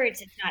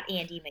Roberts, it's not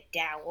Andie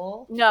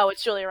MacDowell. No,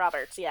 it's Julia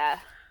Roberts, yeah.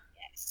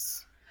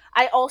 Yes.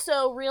 I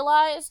also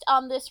realized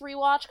on this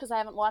rewatch, because I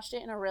haven't watched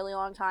it in a really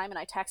long time, and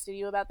I texted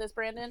you about this,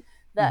 Brandon,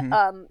 that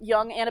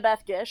young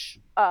Annabeth Gish,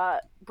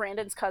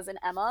 Brandon's cousin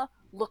Emma,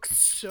 looks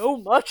so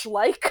much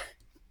like.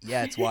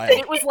 Yeah, it's wild.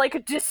 It was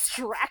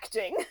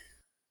distracting.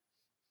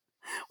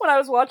 When I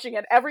was watching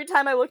it, every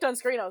time I looked on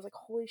screen, I was like,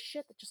 holy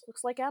shit, that just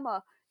looks like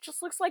Emma. It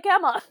just looks like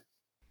Emma.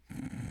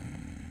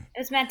 It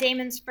was Matt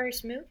Damon's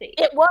first movie.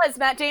 It was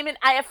Matt Damon.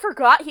 I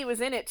forgot he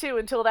was in it too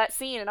until that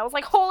scene, and I was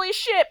like, "Holy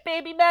shit,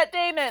 baby Matt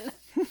Damon!"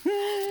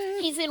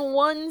 He's in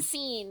one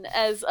scene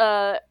as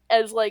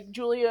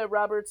Julia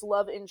Roberts'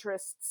 love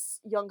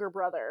interest's younger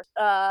brother,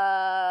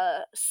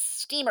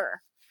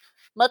 Steamer,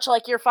 much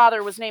like your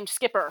father was named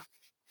Skipper,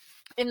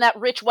 in that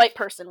rich white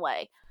person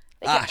way.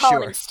 They kept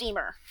calling him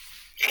Steamer.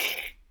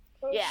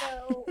 Yeah,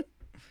 no.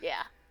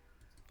 yeah.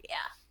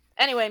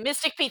 Anyway,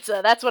 Mystic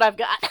Pizza. That's what I've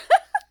got.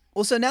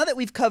 Well, so now that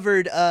we've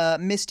covered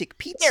Mystic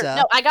Pizza... Here,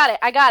 no, I got it.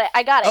 Oh, no,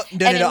 I got it.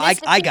 No,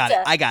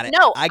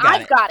 I've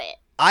got it.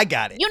 I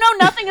got it. You know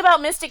nothing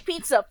about Mystic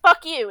Pizza.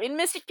 Fuck you. In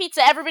Mystic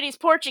Pizza, everybody's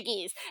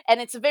Portuguese,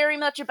 and it's very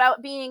much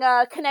about being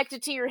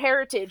connected to your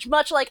heritage,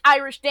 much like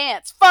Irish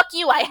dance. Fuck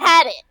you, I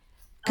had it.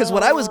 Because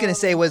what I was going to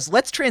say was,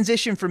 let's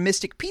transition from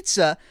Mystic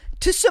Pizza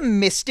to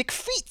some Mystic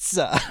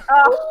Pizza.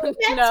 Oh, that's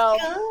no.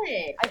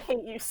 good. I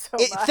hate you so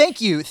much.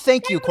 Thank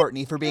you,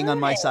 Courtney, for being on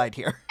my side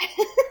here.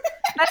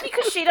 That's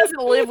because she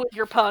doesn't live with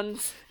your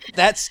puns.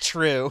 That's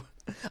true.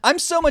 I'm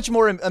so much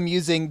more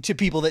amusing to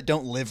people that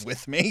don't live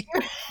with me.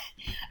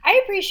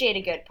 I appreciate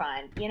a good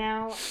pun. You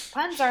know,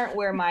 puns aren't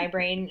where my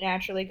brain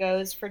naturally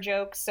goes for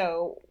jokes,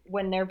 so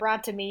when they're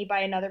brought to me by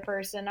another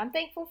person, I'm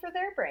thankful for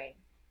their brain.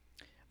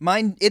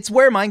 It's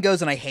where mine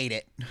goes, and I hate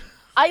it.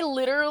 I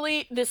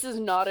literally, this is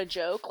not a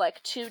joke,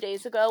 2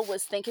 days ago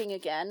was thinking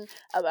again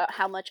about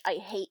how much I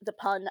hate the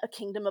pun A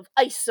Kingdom of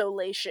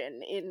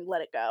Isolation in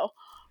Let It Go.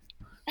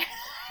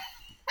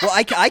 Well,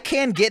 I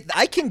can get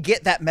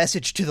that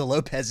message to the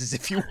Lopez's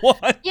if you want.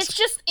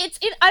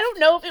 I don't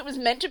know if it was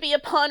meant to be a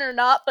pun or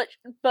not,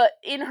 but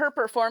in her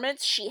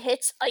performance, she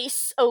hits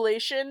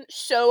isolation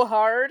so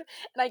hard,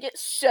 and I get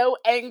so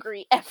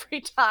angry every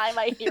time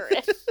I hear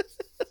it.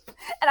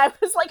 And I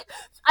was like,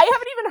 I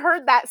haven't even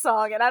heard that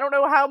song, and I don't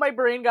know how my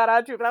brain got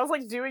onto it, but I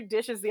was doing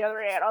dishes the other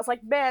day, and I was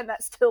like, man,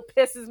 that still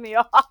pisses me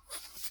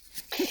off.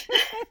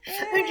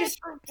 I'm just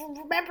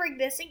remembering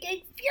this and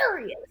getting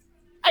furious.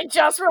 I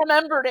just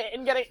remembered it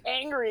and getting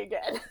angry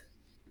again.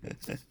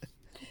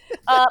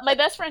 My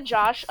best friend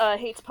Josh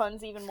hates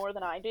puns even more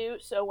than I do,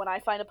 so when I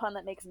find a pun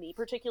that makes me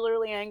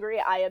particularly angry,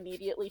 I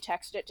immediately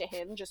text it to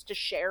him just to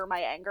share my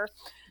anger.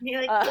 And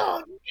you're like,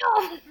 oh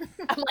no!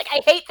 I'm like,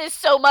 I hate this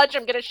so much,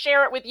 I'm gonna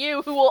share it with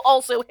you, who will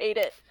also hate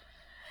it.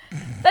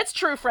 That's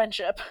true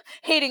friendship.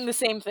 Hating the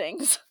same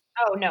things.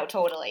 Oh no,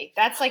 totally.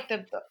 That's like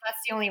that's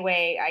the only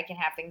way I can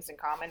have things in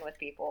common with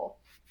people.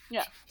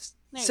 Yeah.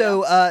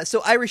 So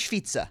Irish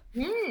pizza.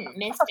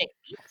 Mystic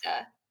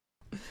pizza.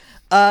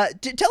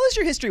 Tell us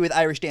your history with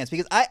Irish dance,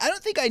 because I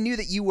don't think I knew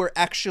that you were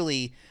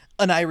actually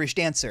an Irish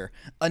dancer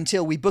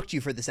until we booked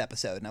you for this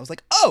episode, and I was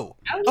like, oh,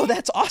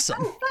 that's awesome.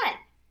 Oh, fun.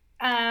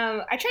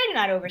 I try to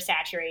not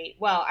oversaturate.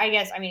 Well, I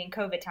guess, in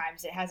COVID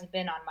times, it hasn't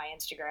been on my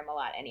Instagram a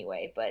lot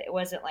anyway, but it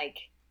wasn't like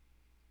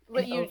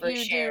but you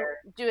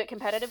do it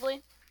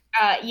competitively?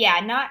 Yeah,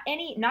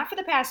 not for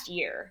the past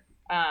year.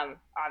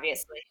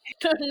 Obviously.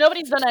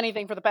 Nobody's done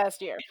anything for the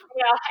past year.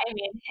 Well,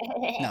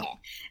 no.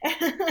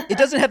 It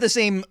doesn't have the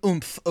same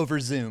oomph over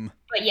Zoom.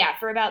 But yeah,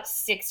 for about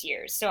 6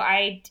 years. So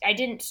I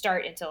didn't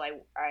start until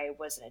I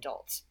was an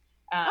adult.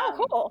 Oh,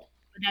 cool.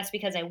 But that's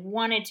because I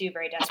wanted to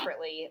very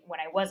desperately when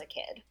I was a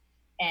kid.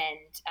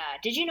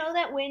 And did you know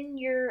that when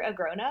you're a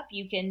grown-up,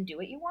 you can do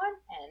what you want?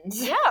 And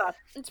yeah,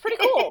 it's pretty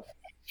cool.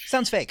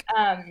 Sounds fake.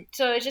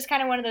 So it's just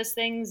kind of one of those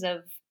things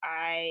of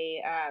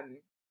I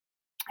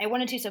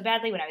wanted to so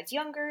badly when I was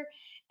younger.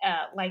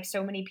 Like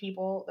so many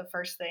people, the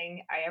first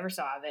thing I ever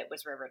saw of it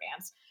was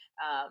Riverdance.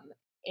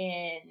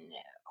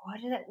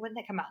 When did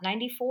that come out?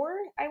 94,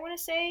 I want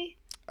to say.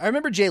 I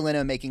remember Jay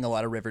Leno making a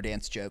lot of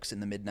Riverdance jokes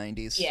in the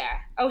mid-90s. Yeah.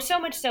 Oh, so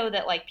much so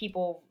that like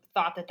people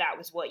thought that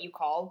was what you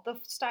called the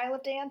style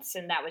of dance,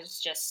 and that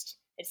was just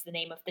it's the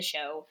name of the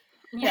show.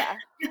 Yeah.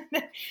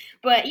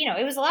 But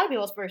it was a lot of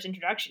people's first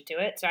introduction to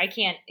it, so I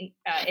can't.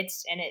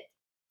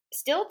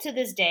 Still to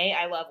this day,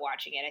 I love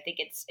watching it. I think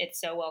it's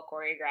so well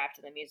choreographed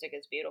and the music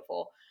is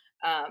beautiful.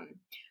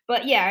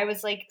 But yeah, I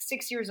was like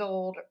 6 years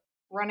old,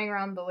 running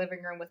around the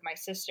living room with my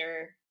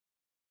sister,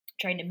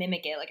 trying to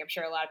mimic it, like I'm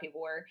sure a lot of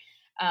people were.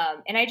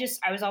 And I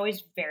was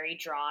always very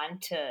drawn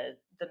to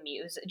the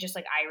music, just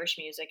like Irish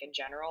music in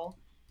general.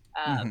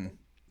 And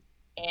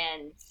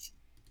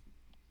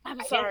I'm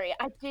sorry,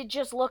 I did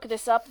just look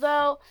this up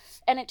though,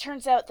 and it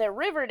turns out that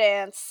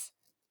Riverdance,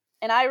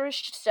 an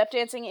Irish step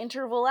dancing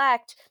interval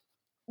act,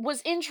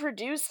 was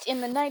introduced in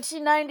the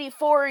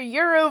 1994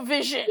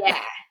 Eurovision.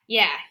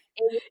 Yeah.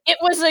 It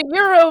was a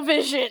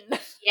Eurovision.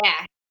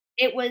 Yeah.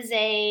 It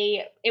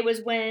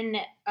was when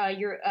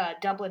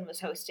Dublin was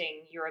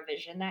hosting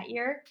Eurovision that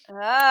year.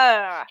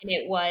 Ah. And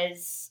it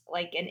was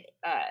like an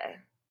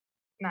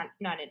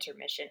not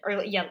intermission,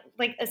 or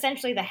like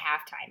essentially the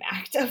halftime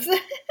act of the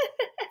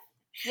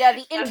yeah,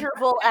 the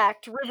interval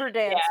act,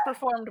 Riverdance,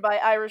 performed by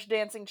Irish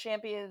dancing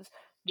champions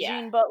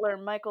Gene Butler,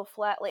 Michael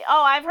Flatley.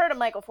 Oh, I've heard of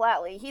Michael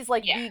Flatley. He's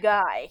like the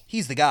guy.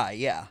 He's the guy,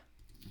 yeah.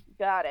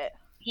 Got it.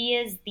 He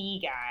is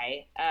the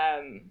guy.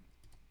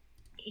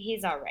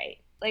 He's all right.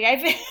 Like I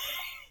think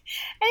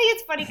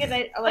it's funny because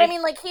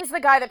he's the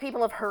guy that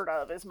people have heard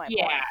of. Is my point.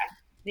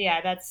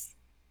 Yeah. That's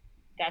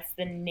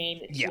the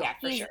name. Yeah,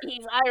 for sure.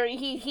 He's Irish.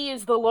 He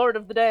is the Lord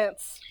of the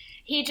Dance.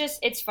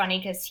 It's funny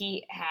because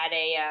he had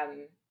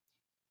a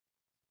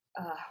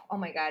oh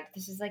my god,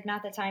 this is like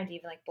not the time to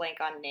even like blank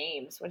on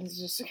names. What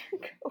is this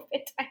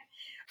COVID time?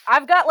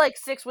 I've got like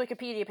 6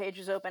 Wikipedia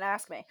pages open.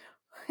 Ask me.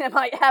 I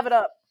might have it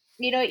up.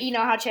 You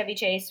know how Chevy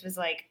Chase was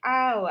like,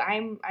 oh,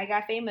 I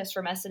got famous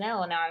from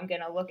SNL and now I'm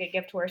gonna look a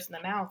gift horse in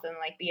the mouth and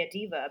like be a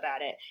diva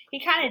about it.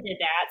 He kind of did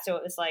that, so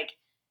it was like,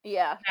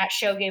 that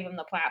show gave him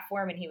the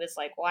platform, and he was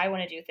like, well, I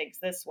want to do things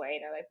this way,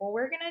 and they're like, well,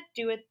 we're gonna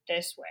do it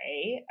this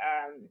way.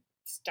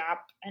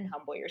 Stop and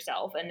humble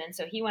yourself. And then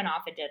so he went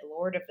off and did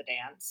Lord of the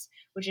Dance,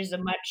 which is a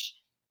much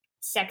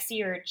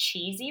sexier,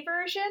 cheesy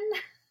version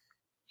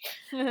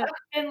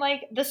and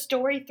like the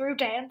story through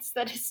dance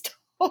that is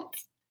told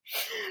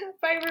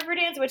by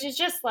Riverdance, which is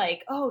just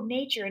like, oh,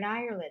 nature in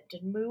Ireland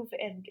and move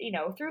and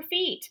through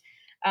feet.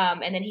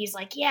 And then he's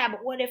like, yeah,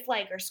 but what if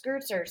like our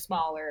skirts are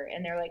smaller?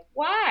 And they're like,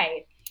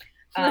 why?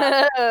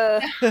 God,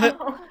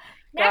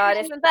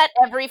 isn't that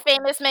every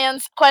famous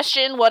man's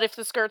question? What if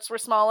the skirts were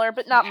smaller?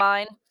 But not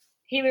mine.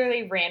 He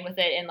literally ran with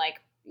it and like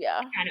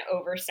kind of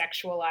over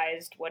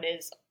sexualized what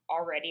is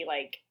already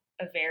like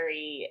a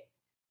very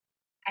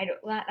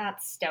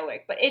not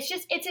stoic, but it's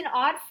an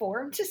odd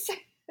form to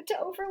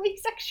overly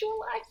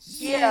sexualize.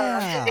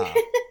 Yeah.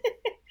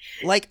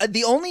 Like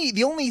the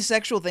only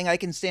sexual thing I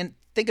can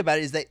think about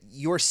is that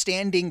you're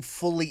standing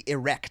fully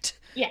erect.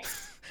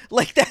 Yes.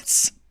 Like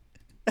that's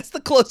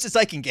the closest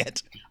I can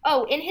get.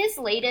 Oh, in his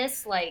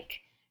latest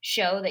like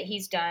show that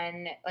he's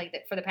done like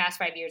for the past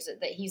 5 years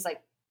that he's like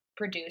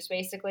produced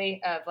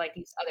basically of like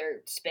these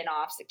other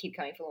spin-offs that keep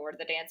coming from Lord of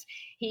the Dance,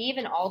 he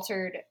even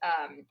altered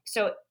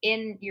so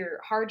in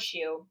your hard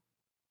shoe,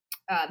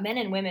 men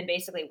and women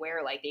basically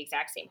wear like the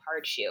exact same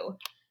hard shoe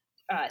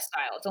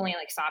style. It's only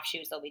like soft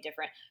shoes, they'll be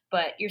different,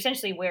 but you're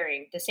essentially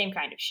wearing the same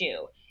kind of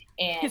shoe.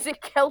 And is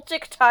it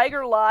Celtic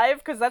Tiger Live?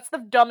 Because that's the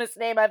dumbest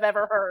name I've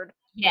ever heard.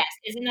 Yes,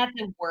 isn't that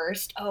the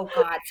worst? Oh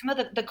God, some of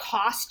the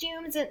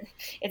costumes.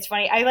 It's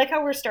funny. I like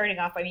how we're starting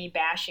off by me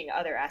bashing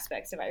other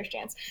aspects of Irish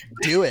dance.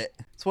 Do it.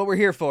 That's what we're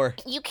here for.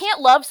 You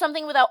can't love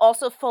something without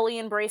also fully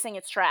embracing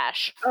its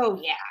trash. Oh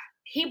yeah,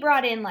 he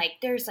brought in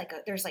there's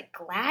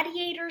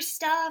gladiator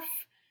stuff.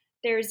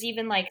 There's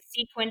even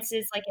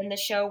sequences in the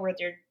show where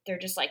they're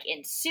just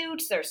in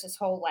suits. There's this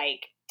whole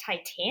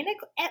Titanic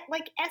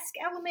esque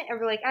element, and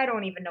we're I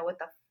don't even know what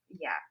the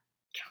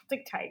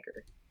Celtic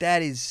Tiger.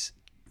 That is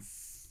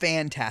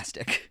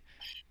fantastic.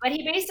 But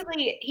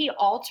he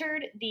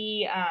altered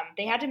the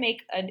they had to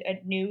make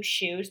a new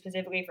shoe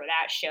specifically for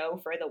that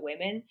show for the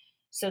women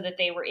so that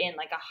they were in a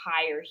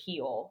higher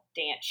heel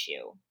dance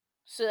shoe.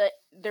 So that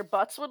their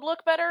butts would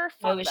look better?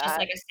 So it was just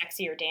a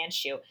sexier dance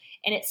shoe.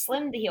 And it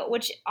slimmed the heel,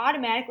 which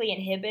automatically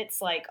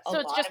inhibits a lot of... So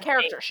it's just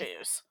character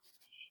shoes.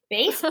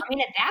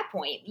 Basically, at that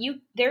point,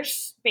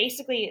 there's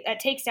basically...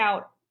 That takes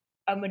out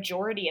a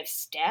majority of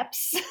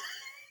steps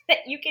that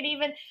you can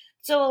even...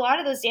 So a lot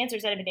of those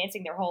dancers that have been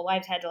dancing their whole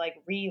lives had to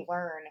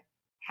relearn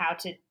how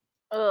to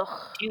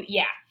do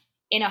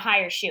in a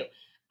higher shoe,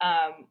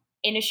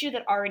 in a shoe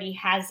that already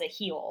has a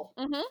heel.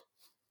 Mm-hmm.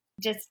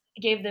 Just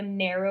gave them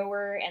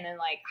narrower and then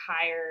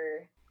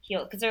higher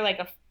heel because they're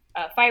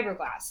a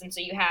fiberglass, and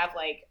so you have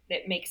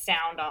that makes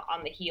sound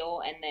on the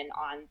heel and then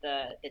on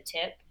the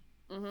tip.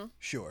 Mm-hmm.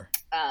 Sure.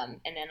 And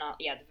then on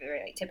the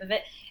very tip of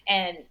it,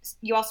 and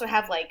you also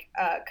have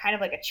kind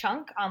of a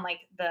chunk on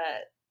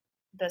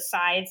the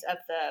sides of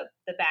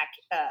the back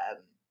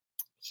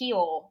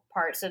heel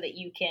part so that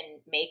you can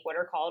make what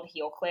are called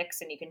heel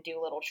clicks, and you can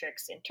do little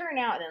tricks in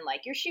turnout, and then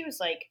your shoes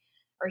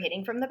are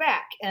hitting from the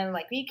back, and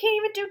you can't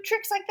even do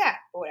tricks like that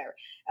or whatever.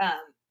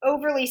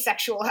 Overly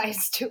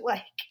sexualized to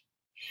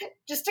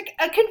just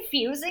a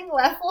confusing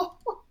level.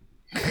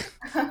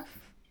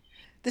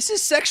 This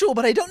is sexual,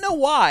 but I don't know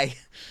why.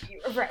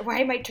 Why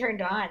am I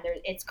turned on?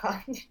 It's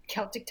called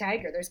Celtic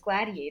Tiger. There's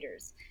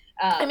gladiators.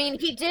 I mean,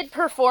 he did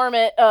perform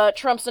at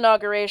Trump's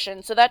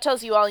inauguration, so that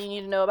tells you all you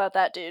need to know about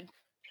that dude.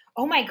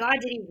 Oh my God,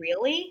 did he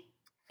really?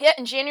 Yeah,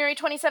 in January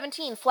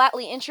 2017,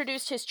 Flatley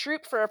introduced his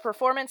troupe for a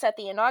performance at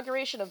the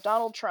inauguration of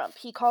Donald Trump.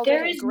 He called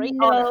it a great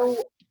honor.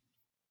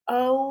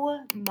 Oh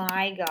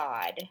my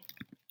God.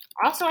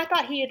 Also, I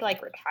thought he had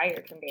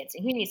retired from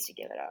dancing. He needs to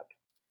give it up.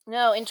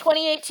 No, in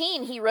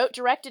 2018, he wrote,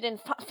 directed, and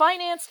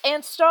financed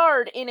and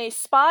starred in a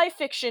spy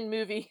fiction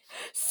movie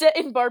set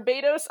in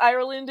Barbados,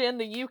 Ireland,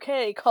 and the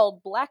UK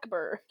called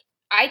Blackbird.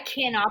 I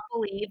cannot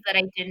believe that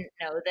I didn't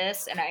know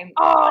this, and I'm...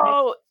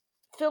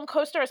 Film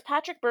co-stars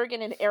Patrick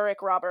Bergin and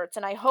Eric Roberts,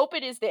 and I hope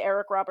it is the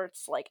Eric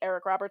Roberts,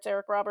 Eric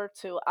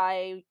Roberts, who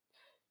I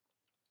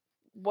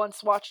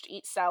once watched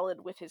eat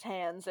salad with his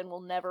hands and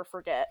will never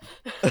forget.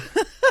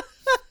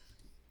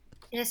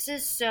 This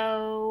is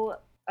so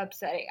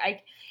upsetting.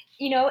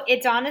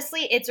 It's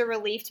honestly, it's a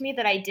relief to me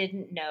that I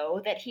didn't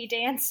know that he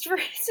danced for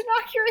his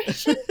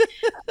inauguration.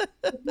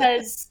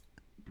 Because,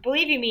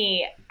 believe you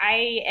me,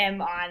 I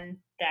am on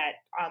that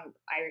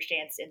Irish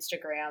Dance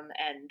Instagram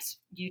and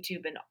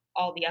YouTube and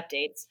all the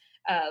updates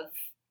of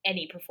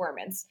any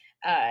performance.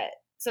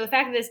 So the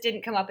fact that this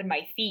didn't come up in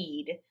my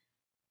feed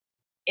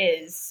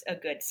is a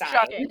good sign.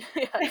 Shocking.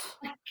 Yes.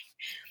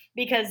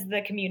 Because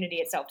the community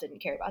itself didn't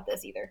care about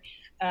this either.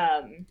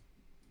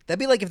 That'd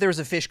be like if there was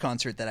a Fish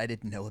concert that I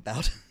didn't know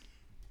about.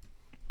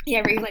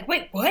 Yeah, where you're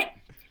wait, what?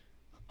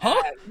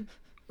 Huh?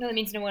 No, that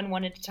means no one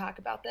wanted to talk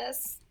about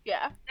this.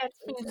 Yeah, that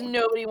means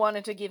nobody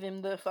wanted to give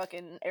him the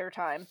fucking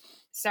airtime.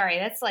 Sorry,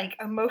 that's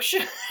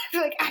emotional.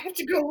 I have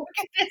to go look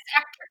at this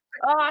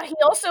after.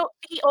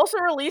 He also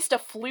released a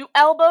flute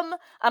album.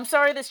 I'm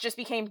sorry, this just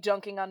became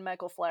dunking on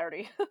Michael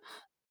Flaherty.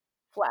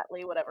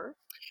 Flatley, whatever.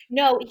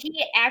 No,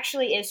 he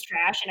actually is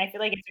trash, and I feel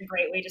like it's a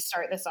great way to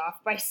start this off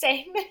by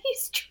saying that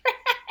he's trash.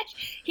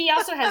 He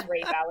also has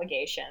rape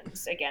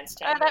allegations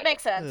against him. That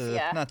makes sense,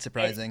 yeah. Not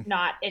surprising.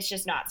 It's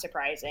just not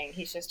surprising.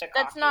 He's just a cocky.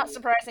 That's not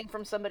surprising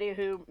from somebody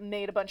who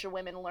made a bunch of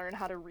women learn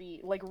how to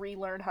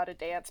relearn how to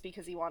dance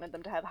because he wanted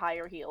them to have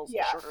higher heels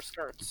and shorter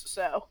skirts.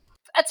 So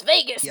that's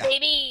Vegas,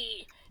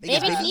 baby.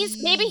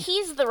 Maybe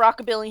he's the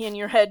rockabilly in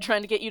your head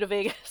trying to get you to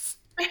Vegas.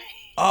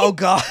 Oh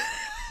God.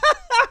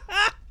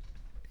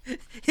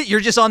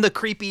 You're just on the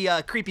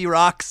creepy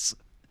rocks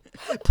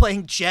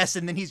playing chess,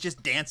 and then he's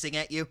just dancing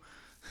at you.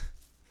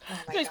 Oh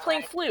he's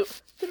playing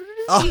flute.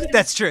 Oh,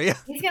 that's true, yeah.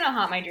 He's gonna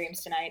haunt my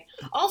dreams tonight.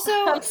 Also,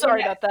 I'm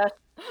sorry about that.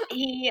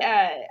 He,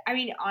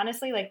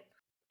 honestly,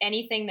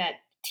 anything that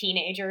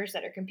teenagers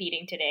that are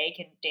competing today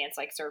can dance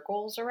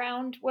circles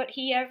around what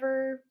he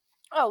ever...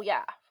 Oh,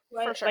 yeah.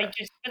 For sure.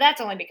 But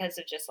that's only because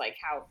of just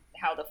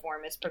how the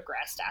form has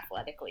progressed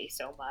athletically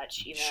so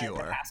much, even in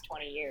the past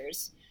 20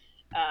 years.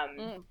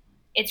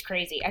 It's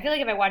crazy. I feel like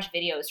if I watch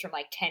videos from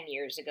 10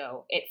 years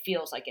ago, it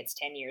feels like it's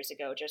 10 years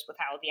ago, just with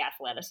how the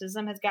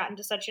athleticism has gotten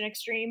to such an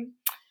extreme.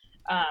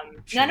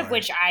 None of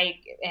which I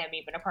am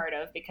even a part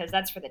of, because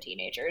that's for the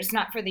teenagers,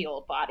 not for the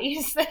old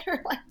bodies that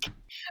are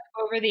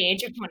over the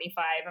age of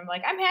 25. I'm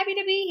I'm happy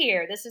to be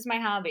here. This is my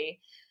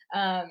hobby.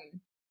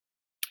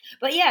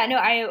 But yeah,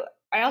 no,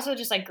 I also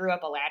just like grew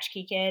up a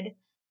latchkey kid.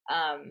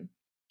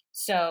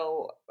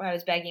 So I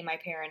was begging my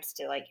parents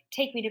to like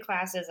take me to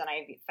classes, and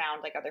I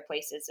found like other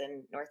places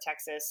in North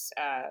Texas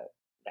that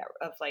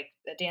of like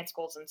the dance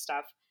schools and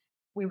stuff.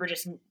 We were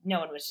just, no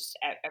one was just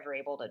ever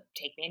able to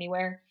take me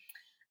anywhere.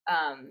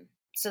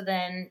 So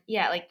then,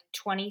 yeah, like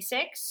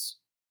 26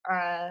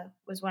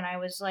 was when I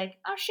was like,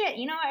 oh shit,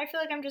 you know, I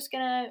feel like I'm just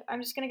gonna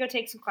go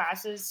take some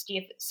classes, see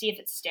if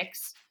it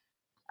sticks.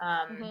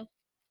 And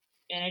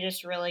I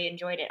just really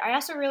enjoyed it. I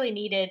also really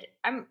needed,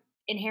 I'm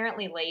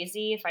inherently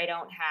lazy if I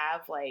don't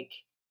have like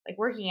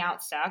working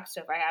out sucks.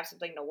 So if I have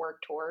something to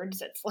work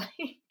towards, it's like,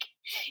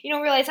 you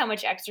don't realize how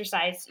much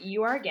exercise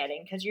you are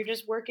getting because you're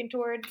just working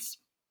towards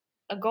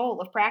a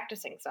goal of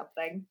practicing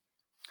something.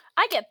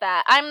 I get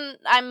that.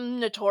 I'm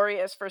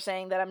notorious for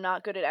saying that I'm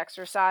not good at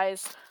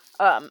exercise.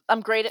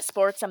 I'm great at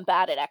sports. I'm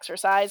bad at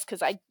exercise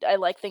because I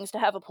like things to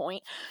have a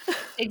point.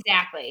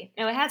 Exactly.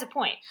 No, it has a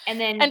point. And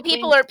then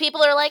people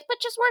are like, but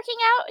just working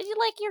out,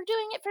 like you're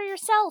doing it for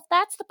yourself.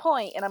 That's the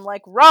point. And I'm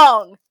like,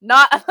 wrong.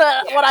 Not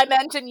what I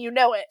meant, and you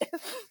know it.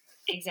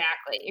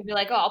 Exactly. You'd be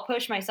like, oh, I'll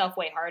push myself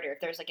way harder if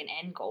there's like an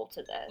end goal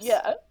to this.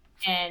 Yeah.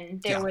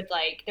 And there were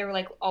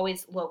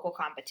always local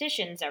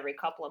competitions every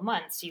couple of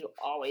months. You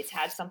always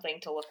had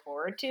something to look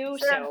forward to.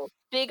 So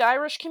big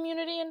Irish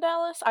community in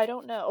Dallas? I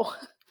don't know.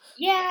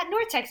 Yeah,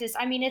 North Texas.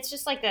 I mean, it's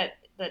just like the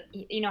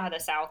you know how the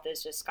South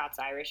is just Scots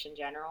Irish in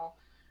general.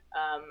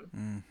 I'd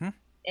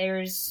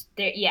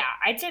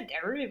say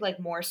there are like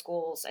more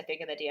schools I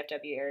think in the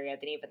DFW area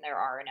than even there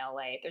are in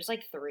LA. There's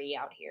like 3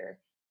 out here.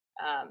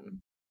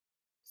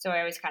 So I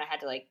always kind of had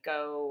to like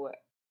go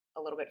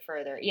a little bit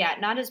further. Yeah,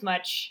 not as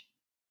much.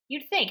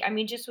 You'd think. I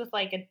mean, just with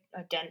like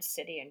a dense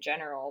city in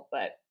general,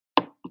 but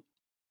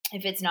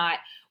if it's not,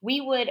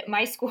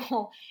 my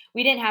school,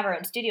 we didn't have our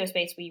own studio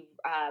space.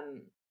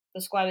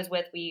 The school I was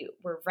with, we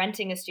were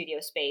renting a studio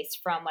space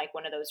from like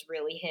one of those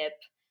really hip,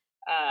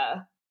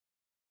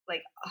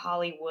 like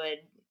Hollywood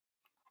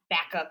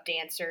backup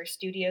dancer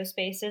studio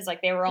spaces.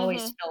 Like they were always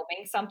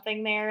filming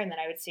something there, and then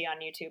I would see on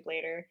YouTube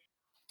later.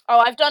 Oh,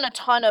 I've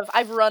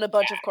run a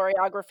bunch of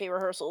choreography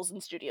rehearsals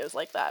in studios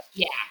like that.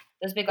 Yeah,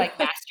 those big like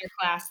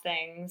masterclass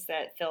things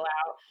that fill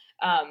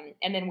out.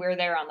 And then we're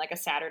there on like a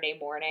Saturday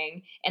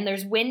morning, and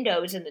there's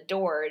windows in the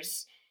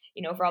doors,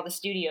 you know, for all the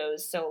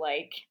studios. So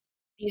like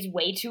these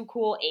way too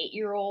cool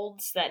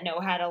 8-year-olds that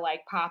know how to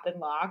like pop and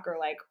lock are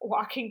like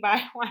walking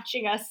by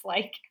watching us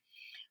like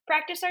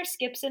practice our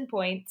skips and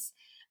points.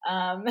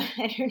 And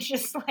you're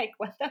just like,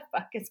 what the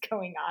fuck is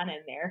going on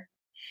in there?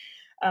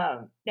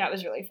 That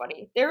was really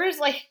funny. There was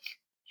like,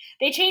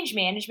 they changed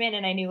management,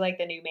 and I knew like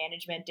the new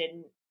management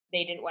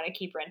didn't want to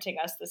keep renting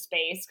us the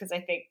space because I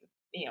think,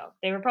 you know,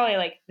 they were probably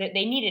like,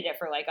 they needed it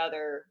for like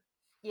other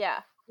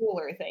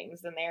cooler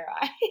things in their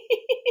eyes.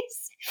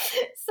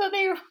 So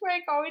they were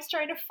like always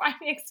trying to find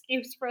an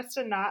excuse for us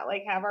to not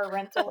like have our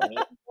rental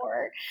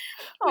anymore.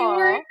 We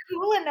weren't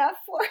cool enough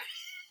for it.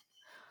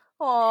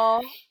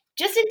 Aww.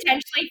 Just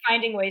intentionally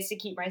finding ways to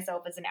keep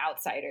myself as an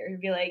outsider and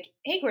be like,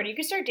 hey, Courtney, you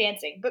can start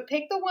dancing, but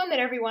pick the one that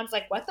everyone's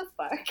like, what the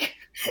fuck?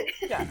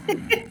 Yeah.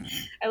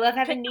 I love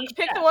having niche.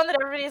 Pick the one that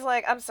everybody's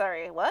like, I'm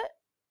sorry, what?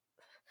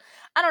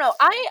 I don't know.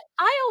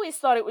 I always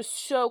thought it was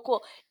so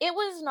cool. It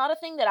was not a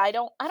thing that I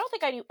don't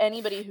think I knew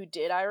anybody who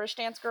did Irish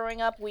dance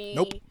growing up. We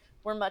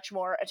were much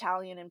more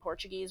Italian and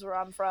Portuguese where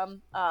I'm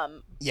from.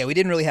 Yeah, we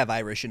didn't really have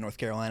Irish in North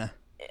Carolina.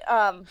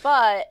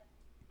 But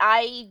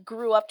I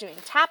grew up doing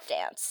tap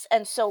dance,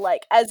 and so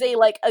like as a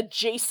like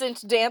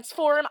adjacent dance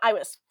form, I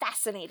was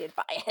fascinated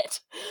by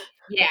it.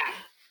 Yeah.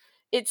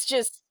 It's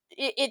just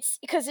it's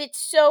because it's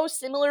so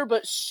similar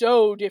but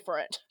so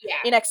different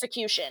in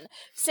execution.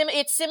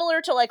 It's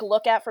similar to like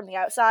look at from the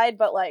outside,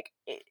 but like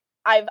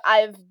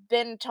I've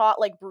been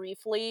taught like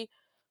briefly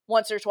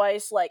once or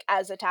twice, like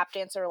as a tap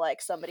dancer,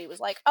 like somebody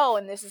was like, oh,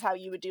 and this is how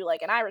you would do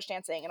like an Irish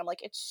dancing, and I'm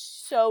like,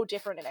 it's so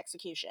different in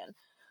execution.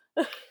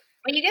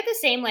 But you get the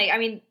same, like, I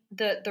mean,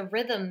 the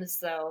rhythms,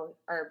 though,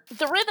 are...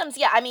 The rhythms,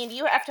 yeah, I mean,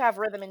 you have to have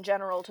rhythm in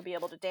general to be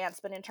able to dance,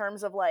 but in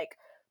terms of, like,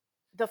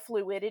 the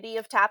fluidity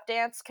of tap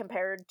dance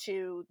compared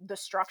to the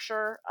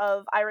structure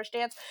of Irish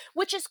dance,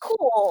 which is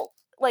cool.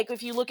 Like,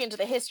 if you look into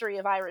the history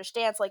of Irish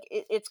dance, like,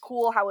 it's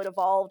cool how it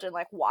evolved and,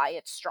 like, why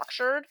it's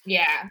structured.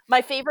 Yeah.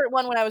 My favorite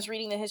one when I was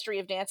reading the history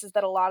of dance is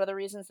that a lot of the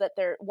reasons that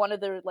one of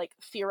the, like,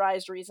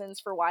 theorized reasons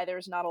for why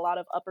there's not a lot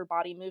of upper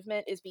body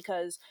movement is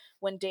because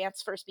when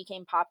dance first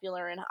became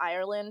popular in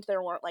Ireland,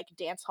 there weren't, like,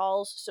 dance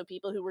halls, so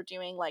people who were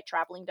doing, like,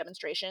 traveling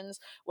demonstrations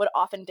would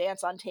often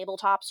dance on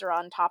tabletops or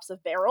on tops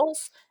of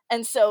barrels,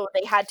 and so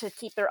they had to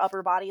keep their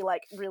upper body,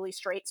 like, really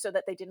straight so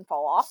that they didn't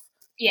fall off.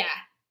 Yeah.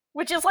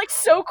 Which is, like,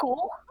 so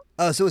cool.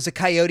 Oh, so it was a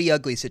Coyote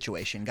Ugly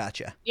situation.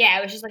 Gotcha. Yeah,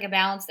 it was just like a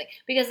balance thing.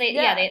 Because they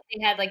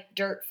had, like,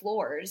 dirt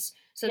floors,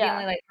 so the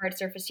only, like, hard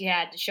surface you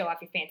had to show off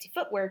your fancy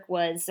footwork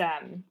was,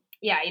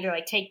 either,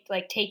 like,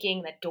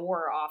 taking the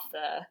door off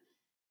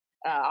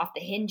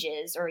the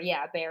hinges, or,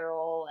 a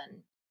barrel,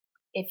 and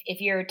if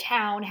your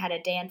town had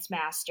a dance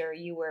master,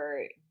 you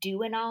were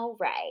doing all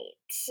right.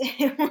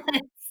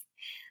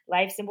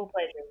 Life's simple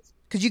pleasures.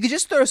 Because you could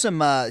just throw some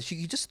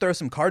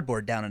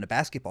cardboard down in a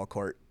basketball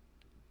court,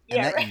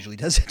 and that usually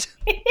does it.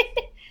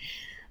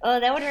 Oh,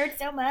 that would hurt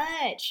so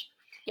much.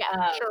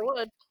 Yeah, sure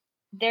would.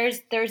 There's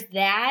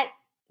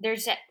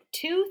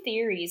two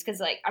theories, because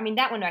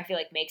that one I feel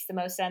like makes the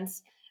most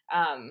sense,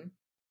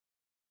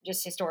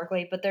 just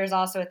historically. But there's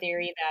also a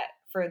theory that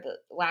for the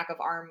lack of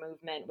arm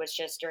movement was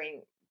just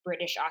during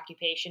British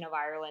occupation of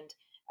Ireland,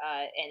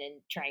 and in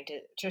trying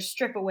to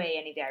strip away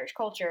any of the Irish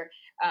culture,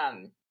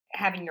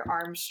 having your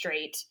arms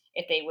straight,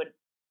 if they would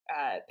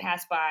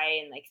pass by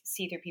and like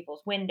see through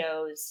people's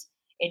windows,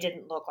 it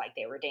didn't look like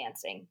they were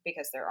dancing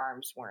because their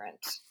arms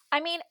weren't.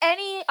 I mean,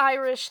 any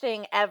Irish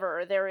thing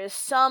ever, there is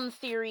some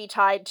theory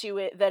tied to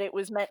it that it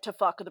was meant to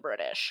fuck the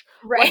British.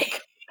 Right.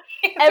 Like,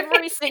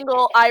 every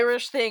single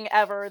Irish thing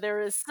ever,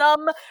 there is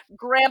some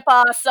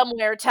grandpa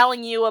somewhere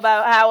telling you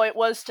about how it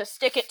was to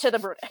stick it to the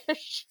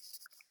British.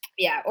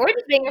 Yeah, or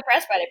just being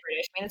oppressed by the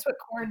British. I mean, that's what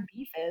corned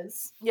beef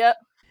is. Yep.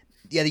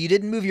 Yeah, you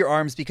didn't move your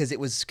arms because it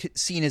was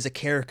seen as a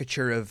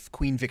caricature of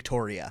Queen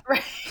Victoria.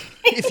 Right.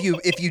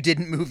 if you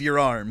didn't move your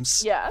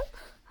arms. Yeah.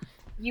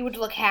 You would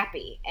look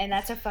happy, and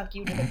that's a fuck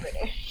you to the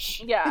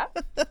British. Yeah.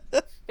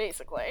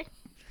 Basically.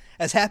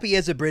 As happy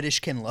as a British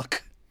can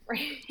look.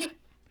 Right.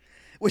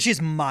 Which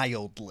is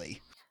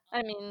mildly.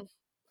 I mean,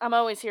 I'm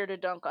always here to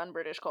dunk on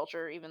British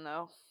culture, even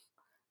though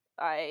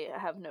I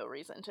have no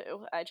reason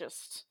to.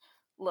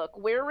 Look,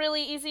 we're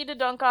really easy to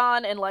dunk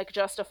on, and, like,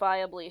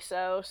 justifiably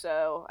so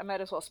I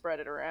might as well spread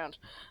it around.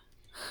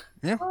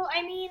 Yeah. Well,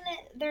 I mean,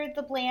 they're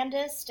the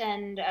blandest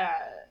and, they've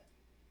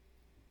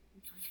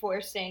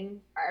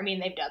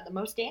done the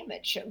most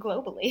damage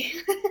globally.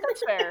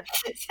 That's fair.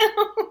 So...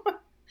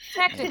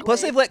 Technically.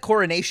 Plus, they've let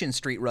Coronation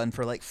Street run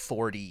for,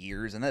 40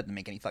 years, and that doesn't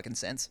make any fucking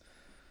sense.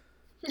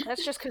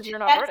 That's just because you're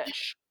not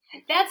British.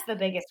 That's the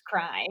biggest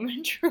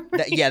crime.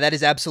 That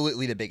is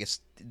absolutely the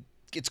biggest.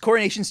 It's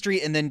Coronation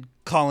Street and then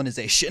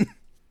colonization.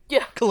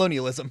 Yeah.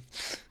 Colonialism.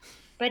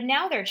 But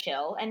now they're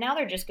chill, and now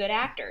they're just good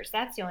actors.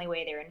 That's the only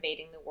way they're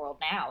invading the world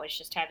now, is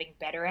just having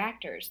better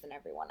actors than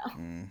everyone else.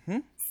 Mm-hmm.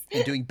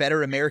 And doing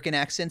better American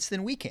accents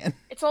than we can.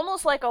 It's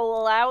almost like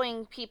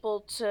allowing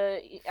people to...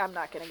 I'm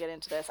not going to get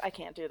into this. I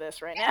can't do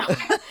this right now.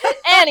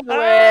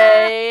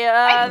 Anyway,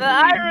 the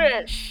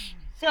Irish.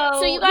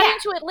 So you got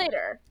into it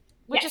later,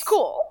 which is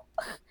cool.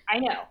 I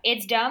know.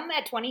 It's dumb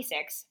at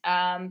 26,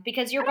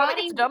 because your I don't body...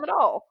 think it's dumb at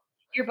all.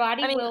 Your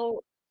body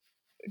will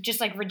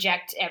just,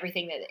 reject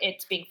everything that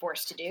it's being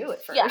forced to do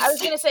at first. Yeah, I was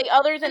going to say,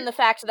 other than the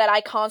fact that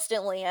I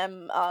constantly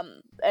am,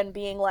 and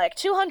being like,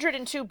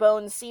 202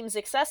 bones seems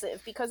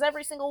excessive, because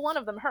every single one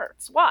of them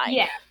hurts. Why?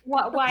 Yeah.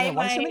 Why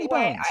so many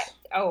bones?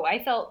 I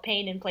felt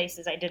pain in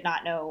places I did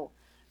not know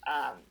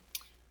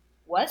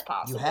was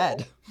possible. You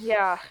had.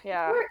 Yeah.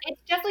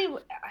 It's definitely...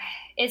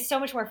 It's so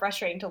much more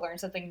frustrating to learn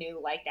something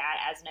new like that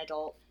as an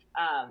adult.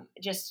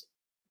 Just,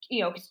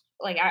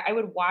 I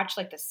would watch,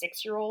 the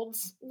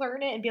 6-year-olds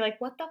learn it and be like,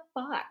 what the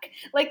fuck?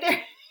 Like,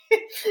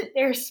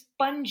 they're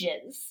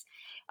sponges.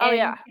 Oh,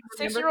 yeah.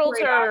 6-year-olds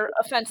are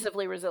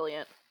offensively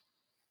resilient.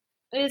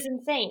 It is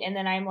insane. And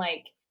then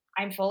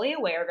I'm fully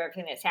aware of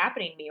everything that's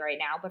happening to me right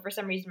now, but for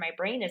some reason my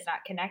brain is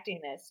not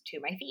connecting this to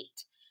my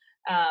feet.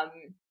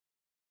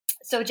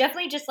 So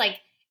definitely just,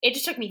 it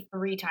just took me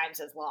 3 times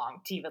as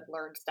long to even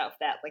learn stuff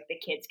that, the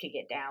kids could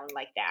get down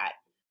like that.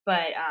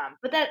 But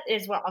that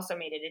is what also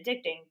made it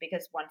addicting,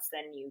 because once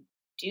then you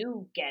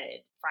do get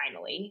it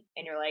finally,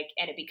 and you're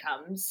and it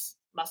becomes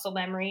muscle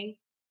memory,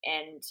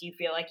 and you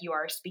feel like you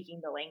are speaking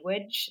the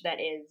language that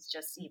is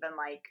just even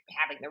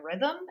having the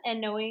rhythm and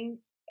knowing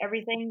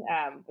everything.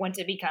 Once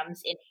it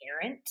becomes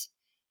inherent,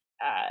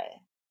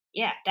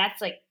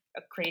 that's a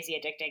crazy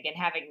addicting. And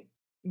having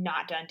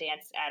not done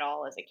dance at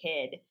all as a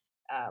kid,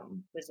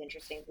 was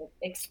interesting to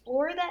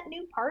explore that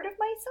new part of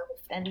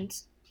myself, and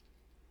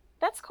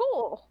that's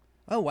cool.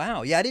 Oh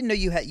wow! Yeah, I didn't know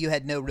you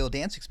had no real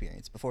dance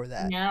experience before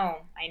that.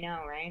 No, I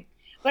know, right?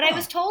 But I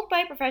was told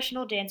by a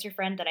professional dancer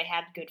friend that I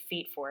had good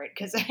feet for it,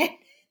 because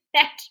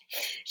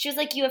she was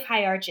like, "You have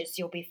high arches,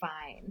 you'll be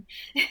fine."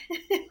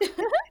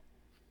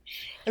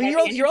 I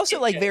mean, you're also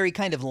very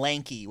kind of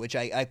lanky, which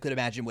I could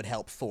imagine would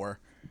help for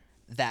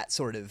that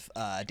sort of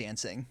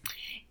dancing.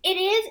 It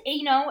is,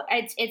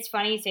 it's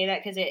funny you say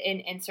that, because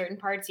in certain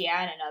parts,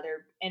 yeah, and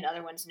in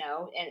other ones,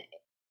 no, and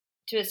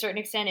to a certain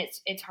extent,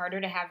 it's harder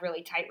to have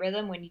really tight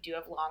rhythm when you do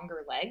have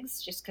longer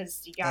legs, just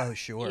because you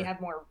have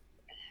more.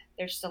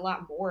 There's just a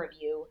lot more of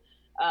you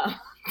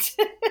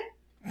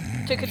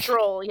to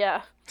control.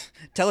 Yeah.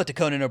 Tell it to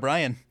Conan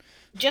O'Brien.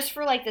 Just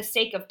for the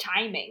sake of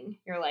timing,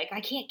 you're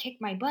I can't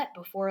kick my butt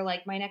before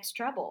my next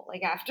treble.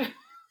 After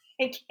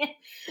I can't.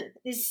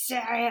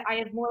 I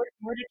have more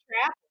to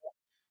travel.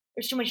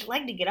 There's too much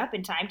leg to get up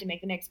in time to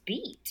make the next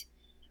beat.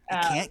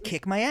 I can't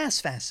kick my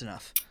ass fast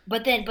enough.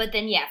 But then,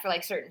 yeah, for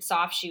certain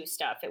soft shoe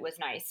stuff, it was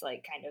nice,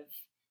 kind of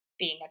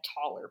being a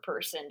taller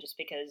person, just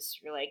because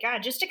you're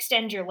just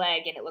extend your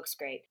leg and it looks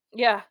great.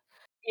 Yeah.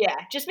 Yeah,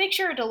 just make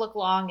sure to look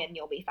long and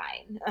you'll be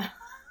fine.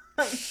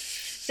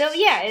 So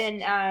yeah,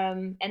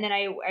 and then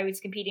I was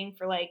competing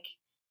for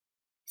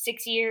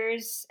 6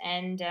 years,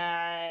 and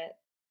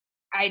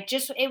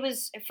it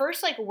was at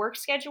first like work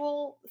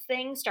schedule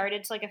thing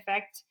started to like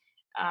affect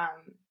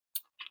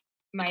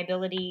my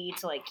ability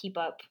to like keep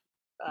up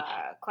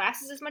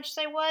classes as much as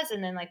I was,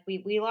 and then like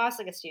we lost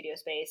like a studio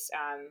space,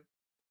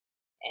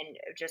 and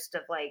just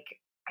of like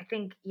I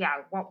think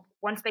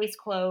one space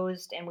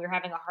closed, and we were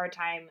having a hard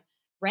time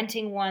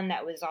renting one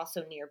that was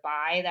also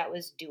nearby that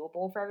was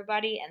doable for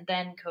everybody, and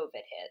then COVID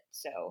hit.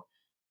 So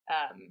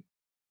it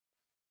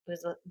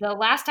was the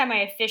last time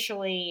I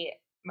officially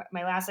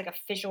my last like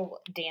official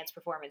dance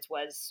performance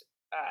was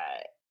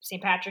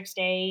St. Patrick's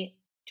Day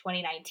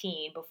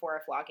 2019 before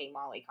a Flogging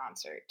Molly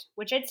concert,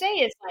 which I'd say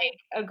is like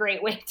a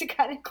great way to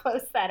kind of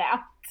close that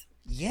out.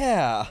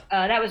 Yeah.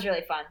 That was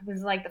really fun. It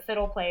was like the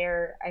fiddle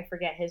player, I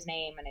forget his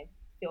name, and I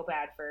feel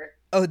bad for...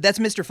 Oh, that's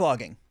Mr.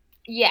 Flogging.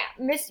 Yeah,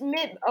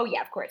 oh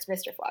yeah, of course,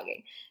 Mr.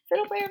 Flogging.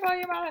 Fiddle player,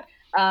 Flogging Molly.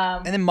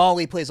 And then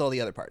Molly plays all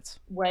the other parts.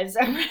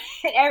 And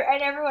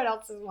everyone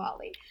else is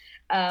Molly.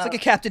 It's like a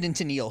Captain and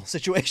Tennille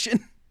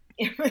situation.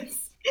 It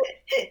was...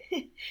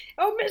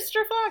 oh,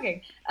 Mr.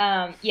 Flogging.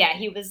 Yeah,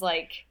 he was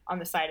like on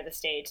the side of the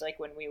stage, like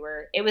when we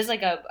were... It was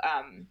like a...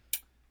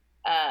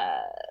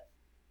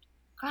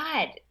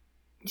 God...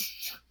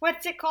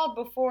 What's it called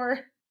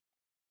before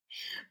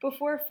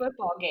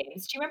football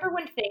games? Do you remember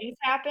when things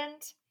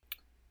happened?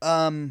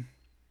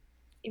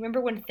 You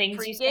remember when things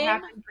pre-game? Used to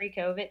happen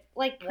pre-COVID?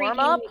 Like warm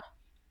up?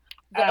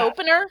 The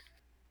opener?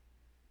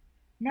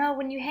 No,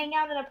 when you hang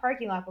out in a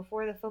parking lot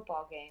before the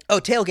football game. Oh,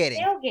 tailgating.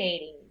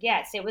 Tailgating.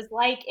 Yes, it was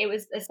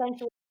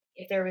essentially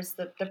if there was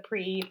the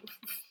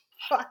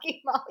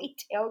pre-Flogging Molly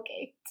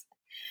tailgate.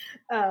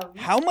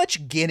 How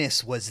much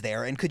Guinness was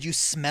there, and could you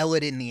smell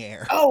it in the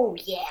air? Oh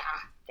yeah.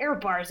 There were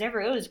bars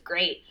everywhere. It was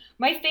great.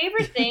 My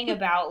favorite thing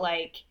about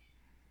like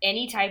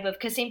any type of,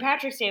 because St.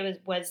 Patrick's Day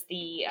was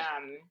the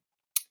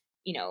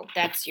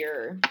that's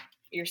your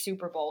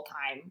Super Bowl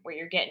time where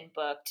you're getting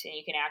booked and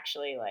you can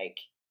actually like,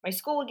 my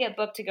school would get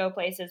booked to go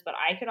places, but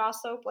I could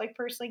also like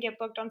personally get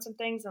booked on some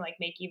things and like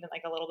make even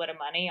like a little bit of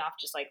money off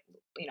just like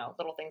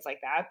little things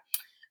like that.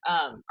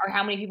 Or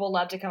how many people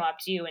love to come up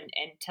to you and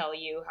tell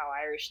you how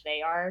Irish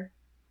they are.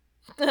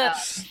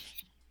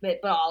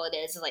 But all it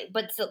is like,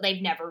 but still,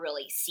 they've never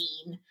really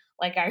seen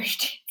like Irish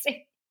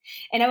dancing.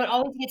 And I would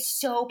always get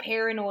so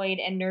paranoid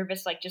and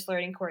nervous, like just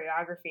learning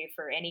choreography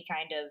for any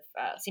kind of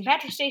St.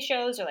 Patrick's Day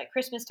shows or like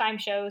Christmas time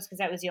shows, because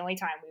that was the only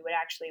time we would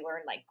actually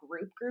learn like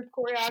group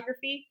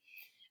choreography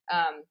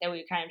that we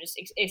would kind of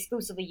just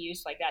exclusively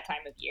use like that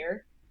time of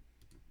year.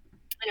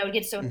 And I would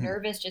get so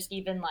nervous, just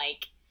even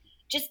like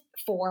just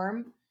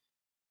form.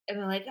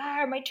 And I'm like,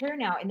 my turn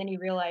now. And then you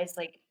realize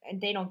like,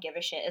 and they don't give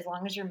a shit as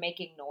long as you're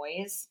making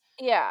noise.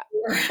 Yeah.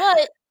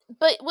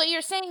 But what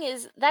you're saying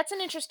is that's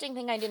an interesting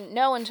thing I didn't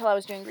know until I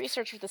was doing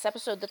research for this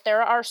episode, that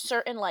there are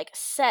certain like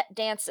set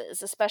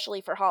dances,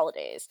 especially for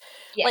holidays.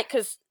 Yeah. Like,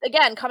 because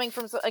again, coming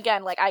from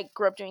like I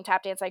grew up doing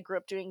tap dance, I grew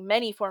up doing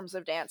many forms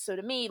of dance. So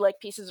to me, like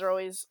pieces are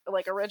always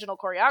like original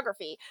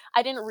choreography.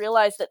 I didn't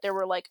realize that there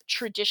were like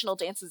traditional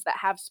dances that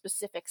have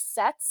specific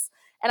sets,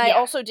 and I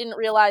also didn't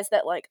realize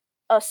that like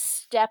a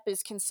step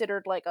is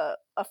considered like a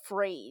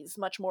phrase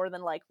much more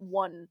than like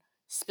one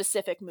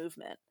specific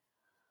movement.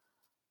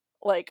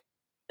 Like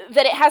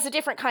that it has a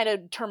different kind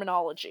of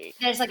terminology.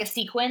 There's like a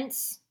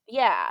sequence.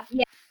 Yeah.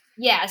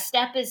 Yeah. A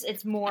step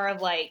it's more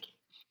of like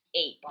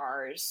 8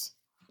 bars.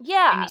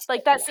 Yeah.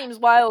 Like that seems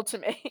wild to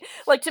me.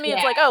 Like to me,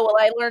 it's like, oh, well,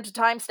 I learned to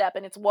time step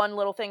and it's one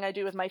little thing I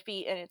do with my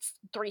feet and it's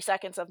 3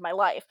 seconds of my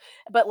life.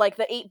 But like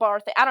the 8-bar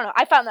thing, I don't know.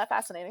 I found that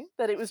fascinating,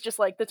 that it was just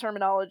like the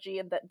terminology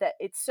and that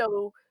it's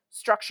so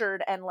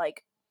structured and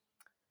like,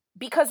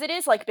 because it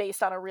is like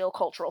based on a real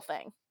cultural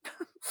thing.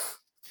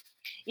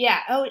 Yeah.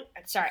 Oh,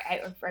 sorry.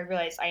 I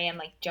realize I am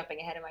like jumping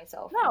ahead of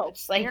myself. No,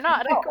 just, like, you're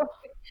not at all.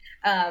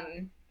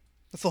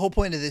 That's the whole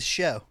point of this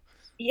show.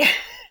 Yeah.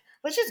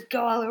 Let's just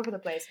go all over the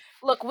place.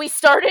 Look, we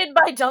started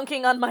by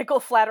dunking on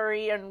Michael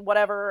Flattery and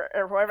whatever.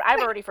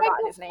 I've already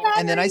forgotten his name.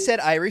 And then I said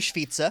Irish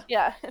pizza.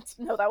 Yeah.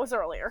 No, that was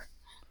earlier.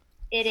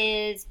 It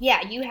is.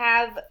 Yeah. You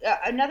have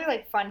another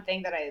like fun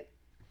thing that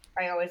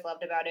I always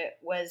loved about it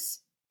was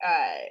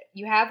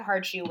you have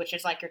hard shoe, which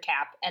is like your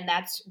tap, and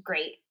that's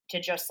great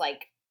to just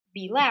like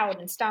be loud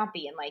and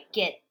stompy and like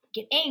get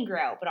anger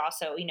out, but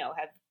also,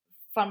 have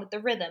fun with the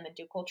rhythm and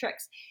do cool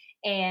tricks.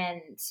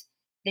 And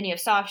then you have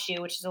soft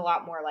shoe, which is a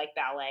lot more like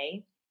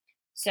ballet.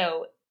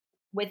 So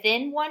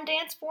within one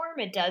dance form,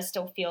 it does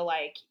still feel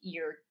like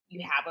you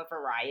have a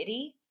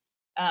variety.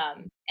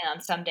 And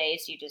on some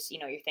days you just,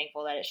 you're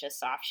thankful that it's just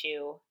soft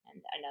shoe,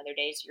 and on other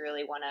days you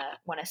really want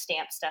to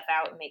stamp stuff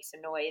out and make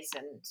some noise,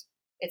 and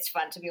it's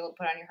fun to be able to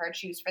put on your hard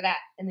shoes for that.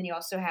 And then you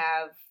also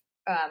have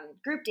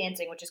group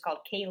dancing, which is called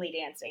Ceilidh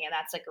dancing, and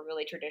that's like a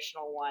really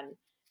traditional one.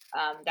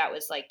 That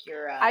was like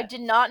your I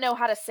did not know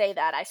how to say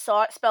that. I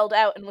saw it spelled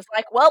out and was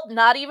like, well,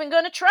 not even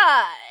gonna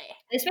try.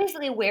 It's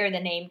basically where the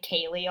name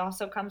Ceilidh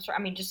also comes from. I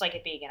mean, just like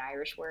it being an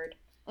Irish word.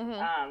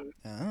 Mm-hmm.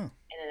 And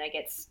then it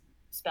gets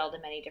spelled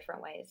in many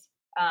different ways.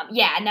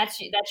 And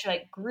that's your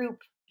like group,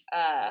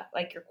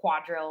 like your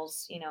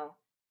quadrilles,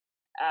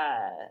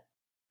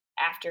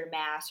 after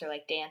mass or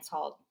like dance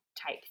hall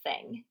type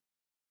thing.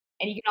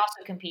 and you can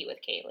also compete with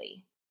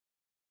Kaylee.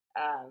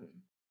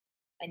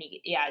 And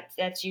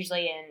that's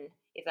usually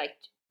it's like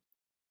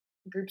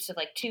groups of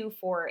like 2,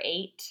 4,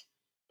 8,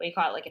 but you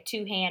call it like a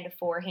 2-hand, a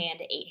 4-hand,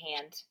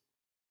 8-hand,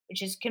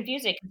 which is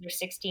confusing because there's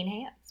 16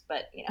 hands,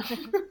 but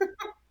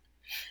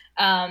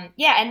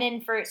and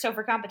then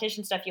for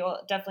competition stuff, you'll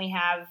definitely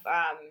have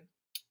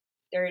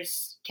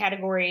there's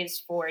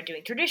categories for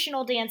doing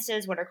traditional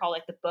dances, what are called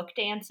like the book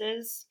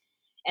dances,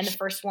 and the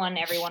first one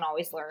everyone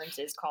always learns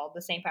is called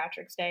the St.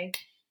 Patrick's Day,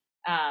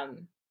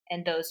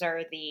 and those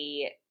are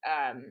the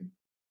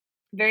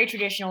very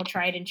traditional,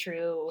 tried and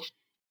true,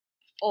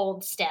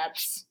 old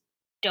steps.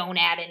 Don't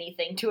add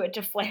anything to it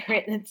to flair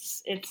it.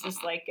 It's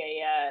just like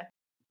a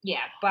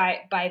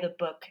by the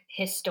book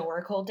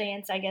historical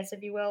dance, I guess,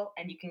 if you will,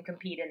 and you can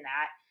compete in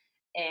that.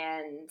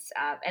 And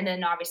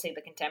then obviously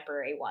the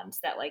contemporary ones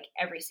that like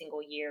every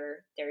single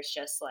year there's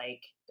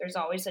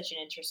always such an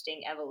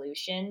interesting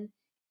evolution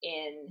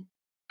in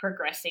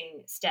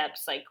progressing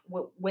steps like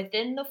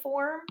within the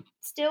form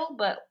still,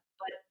 but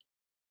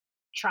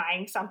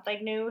trying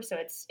something new. So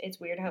it's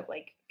weird how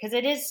like, because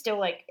it is still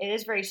like it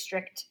is very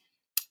strict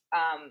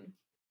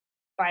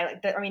by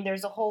like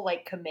there's a whole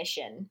like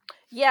commission.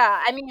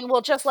 Yeah, I mean,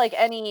 well, just like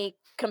any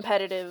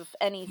competitive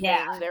anything,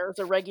 there's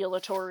a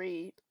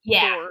regulatory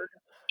board.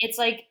 It's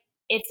like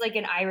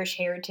an Irish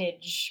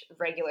heritage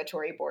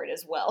regulatory board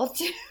as well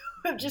too.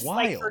 Just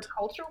Wild. Like for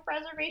cultural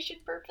preservation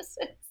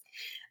purposes.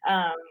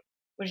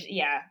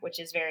 Which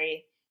is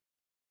very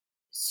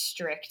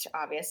strict,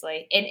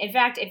 obviously. And in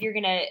fact, if you're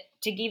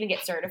to even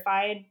get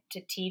certified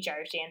to teach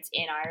Irish dance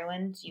in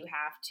Ireland, you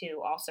have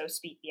to also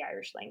speak the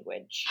Irish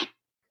language.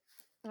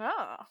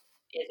 Oh.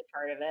 Is a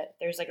part of it.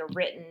 There's like a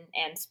written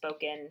and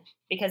spoken,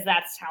 because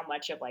that's how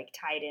much of like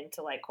tied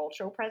into like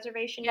cultural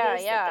preservation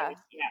is. Yeah. A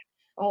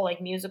whole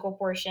like musical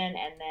portion,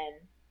 and then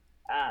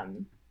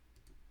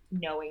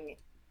knowing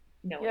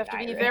you have to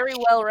Irish. be very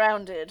well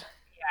rounded.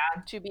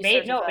 Yeah. To be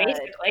certified. No,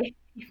 basically.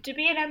 You have to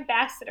be an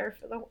ambassador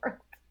for the world.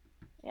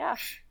 Yeah.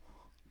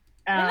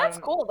 I mean, that's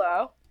cool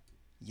though.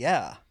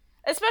 Yeah.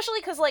 Especially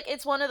because like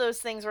it's one of those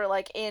things where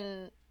like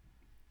in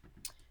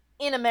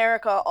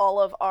America, all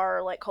of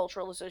our like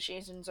cultural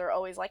associations are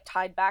always like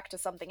tied back to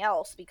something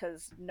else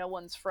because no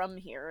one's from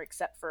here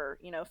except for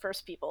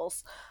First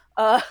Peoples.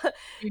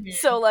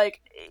 So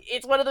like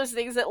it's one of those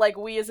things that like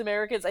we as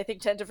Americans I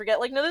think tend to forget.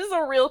 Like, no, this is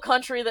a real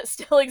country that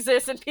still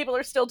exists and people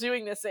are still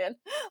doing this in.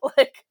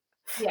 Like,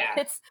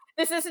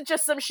 this isn't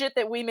just some shit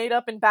that we made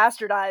up and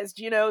bastardized.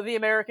 The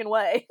American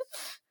way.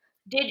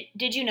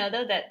 Did you know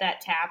though that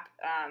tap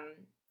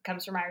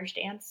comes from Irish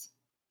dance?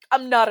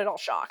 I'm not at all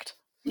shocked.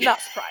 Not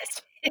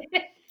surprised.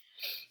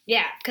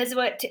 Yeah, because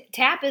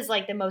tap is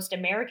like the most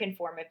American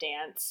form of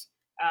dance.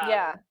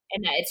 And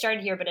it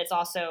started here, but it's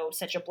also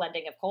such a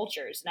blending of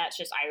cultures, and that's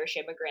just Irish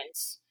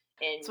immigrants.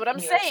 That's what I'm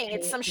saying.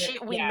 It's some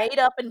shit we made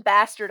up and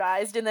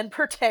bastardized, and then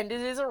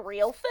pretended is a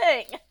real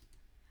thing.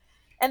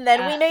 And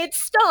then we made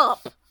Stomp.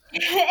 You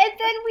see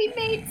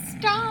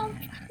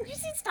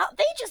Stomp?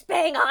 They just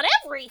bang on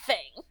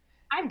everything.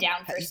 I'm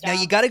down for Stomp. Now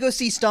you gotta go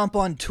see Stomp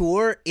on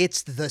tour.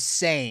 It's the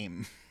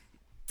same.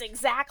 It's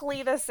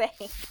exactly the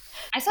same.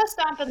 I saw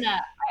Stomp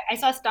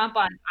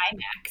on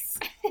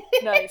IMAX.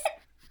 Nice.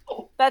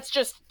 That's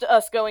just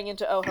us going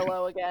into Oh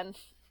Hello again,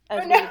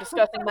 as we were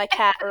discussing my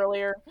cat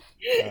earlier.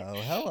 Oh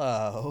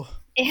hello.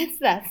 It's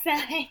the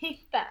same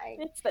thing.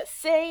 It's the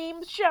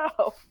same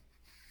show.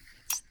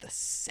 It's the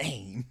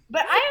same.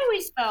 But I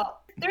always felt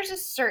there's a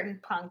certain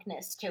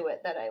punkness to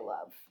it that I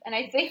love, and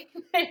I think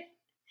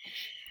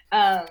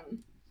that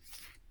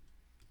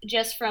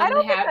just from I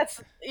don't think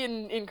that's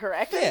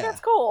incorrect. I think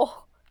that's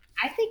cool.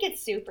 I think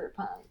it's super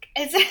punk.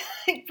 It's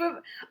like,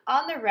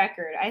 on the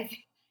record, I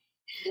think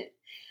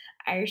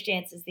Irish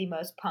dance is the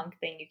most punk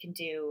thing you can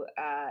do.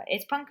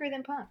 It's punker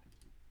than punk.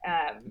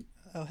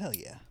 Oh hell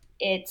yeah!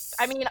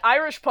 I mean,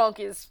 Irish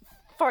punk is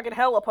fucking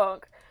hella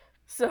punk.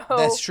 So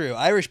that's true.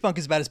 Irish punk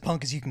is about as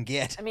punk as you can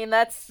get. I mean,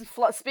 that's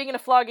speaking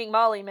of Flogging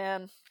Molly,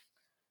 man.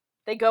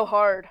 They go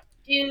hard.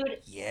 Dude,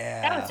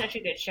 yeah, that was such a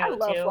good show. I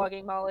love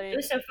Flogging Molly. It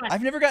was so fun.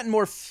 I've never gotten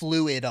more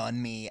fluid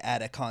on me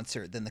at a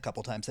concert than the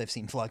couple times I've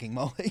seen Flogging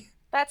Molly.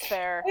 That's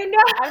fair. I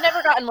know. I've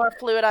never gotten more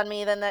fluid on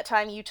me than that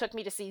time you took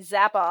me to see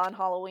Zappa on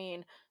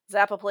Halloween.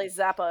 Zappa plays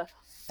Zappa.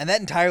 And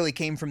that entirely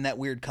came from that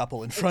weird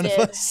couple in front of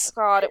us.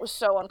 God, it was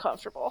so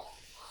uncomfortable.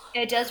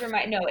 It does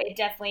it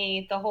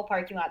definitely, the whole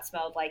parking lot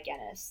smelled like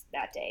Guinness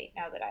that day,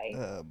 now that I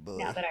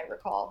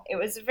recall. It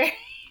was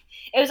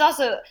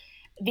also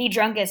the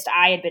drunkest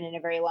I had been in a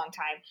very long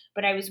time,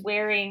 but I was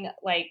wearing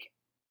like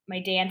my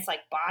dance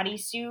like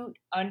bodysuit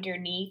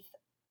underneath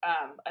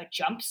a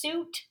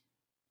jumpsuit.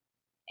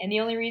 And the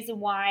only reason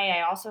why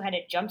I also had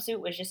a jumpsuit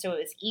was just so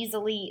I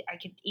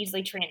could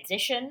easily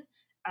transition,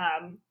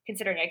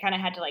 considering I kind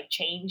of had to like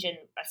change in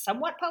a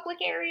somewhat public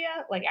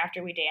area, like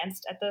after we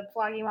danced at the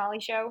Flogging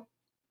Molly show.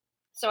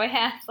 So I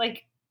had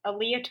like a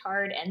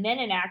leotard and then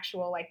an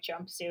actual like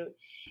jumpsuit,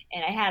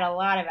 and I had a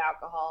lot of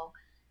alcohol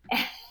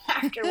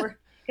afterward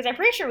because I'm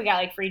pretty sure we got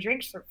like free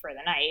drinks for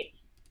the night.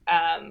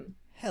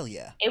 Hell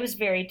yeah! It was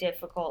very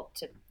difficult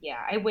to.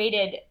 Yeah, I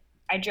waited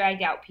I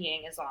dragged out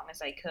peeing as long as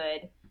I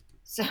could,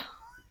 so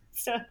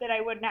that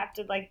I wouldn't have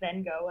to like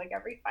then go like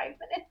every 5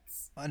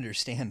 minutes.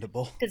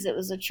 Understandable. Because it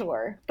was a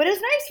chore, but it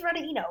was nice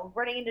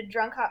running into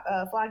drunk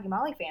Flogging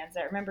Molly fans.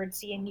 I remembered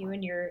seeing you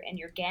and your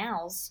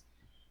gals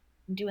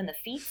doing the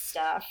feet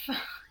stuff.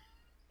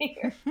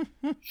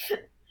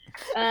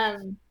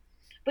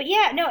 But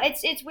yeah, no,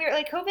 it's weird.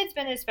 Like COVID's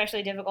been an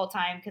especially difficult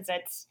time because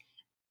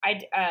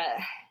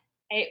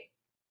it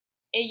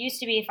used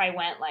to be if I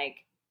went like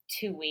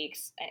 2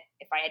 weeks,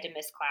 if I had to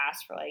miss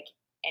class for like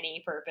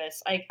any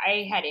purpose, like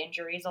I had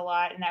injuries a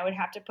lot, and that would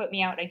have to put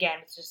me out again.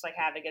 It's just like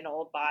having an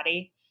old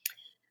body.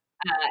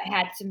 I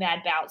had some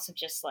bad bouts of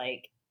just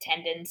like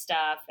tendon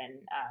stuff and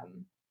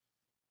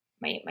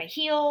my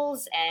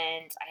heels,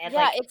 and I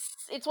had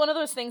it's one of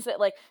those things that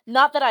like,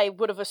 not that I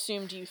would have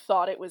assumed you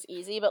thought it was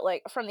easy, but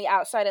like from the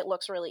outside it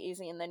looks really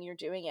easy, and then you're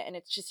doing it and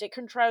it's just, it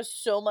controls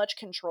so much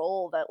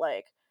control that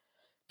like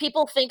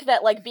people think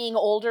that like being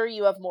older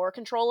you have more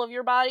control of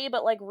your body,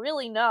 but like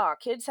really nah,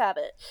 kids have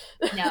it.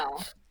 No.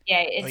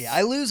 Yeah,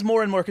 I lose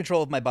more and more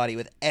control of my body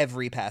with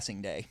every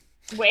passing day.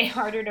 Way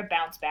harder to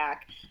bounce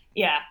back.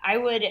 Yeah,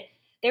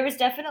 there was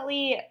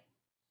definitely,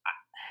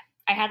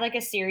 I had like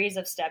a series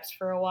of steps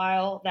for a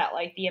while that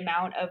like the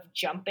amount of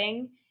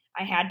jumping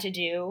I had to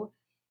do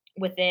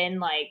within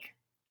like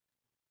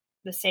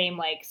the same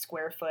like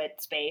square foot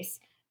space,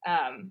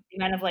 the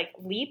amount of like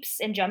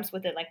leaps and jumps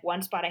within like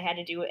one spot I had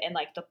to do, and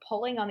like the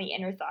pulling on the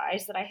inner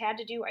thighs that I had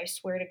to do, I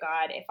swear to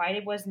God, if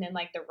I wasn't in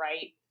like the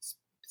right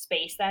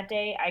space that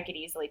day, I could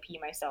easily pee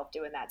myself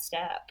doing that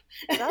step.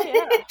 Oh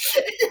yeah.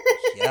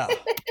 Yeah.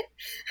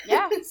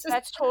 Yeah,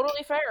 that's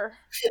totally fair.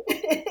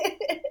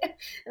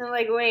 And I'm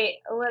like, wait,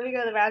 let me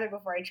go to the bathroom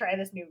before I try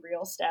this new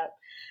real step.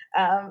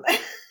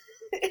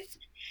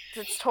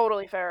 It's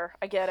totally fair.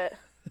 I get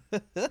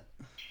it.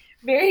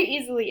 Very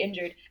easily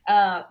injured.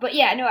 But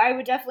yeah, no, I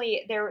would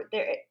definitely there.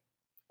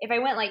 If I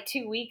went like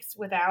 2 weeks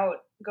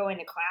without going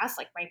to class,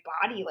 like my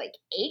body like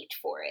ached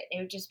for it.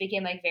 It just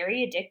became like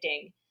very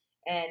addicting,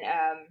 and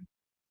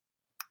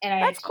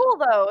that's cool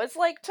though. It's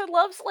like to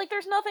love, like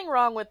there's nothing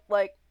wrong with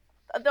like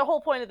the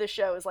whole point of this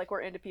show is like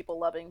we're into people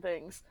loving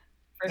things.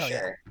 For sure.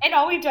 Yeah. And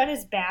all we've done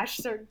is bash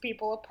certain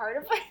people apart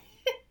of it.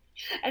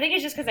 I think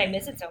it's just because I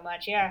miss it so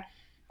much. Yeah.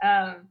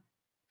 No,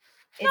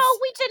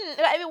 we didn't.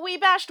 I mean, we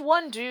bashed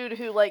one dude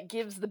who like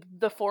gives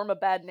the form a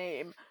bad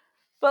name,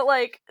 but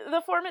like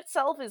the form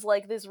itself is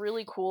like this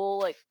really cool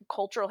like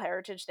cultural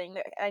heritage thing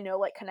that I know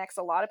like connects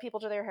a lot of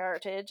people to their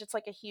heritage. It's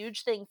like a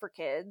huge thing for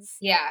kids.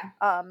 Yeah.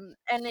 And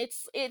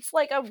it's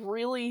like a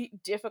really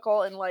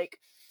difficult and like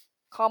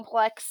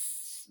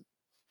complex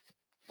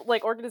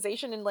like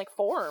organization and like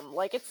form.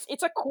 Like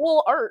it's a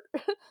cool art.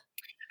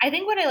 I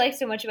think what I liked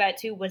so much about it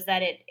too was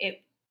that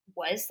it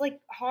was like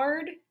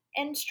hard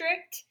and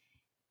strict.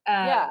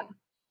 Yeah.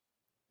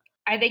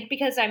 I think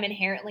because I'm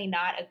inherently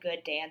not a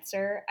good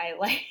dancer, I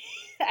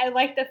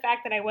like the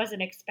fact that I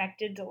wasn't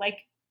expected to like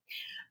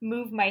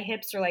move my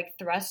hips or like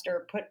thrust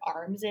or put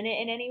arms in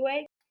it in any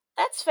way.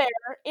 That's fair.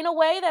 In a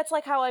way, that's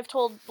like how I've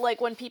told, like,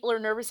 when people are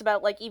nervous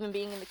about, like, even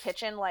being in the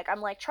kitchen, like,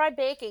 I'm like, try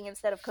baking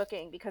instead of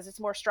cooking, because it's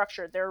more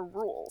structured, there are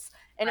rules.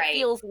 And It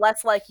feels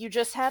less like you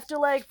just have to,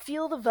 like,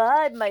 feel the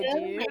vibe, my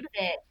dude.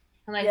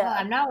 I'm like,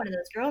 I'm not one of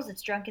those girls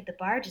that's drunk at the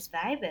bar just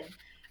vibing.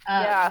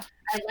 I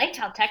liked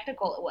how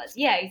technical it was.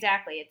 Yeah,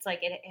 exactly. It's like,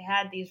 it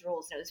had these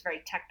rules, and it was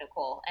very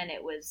technical, and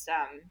it was,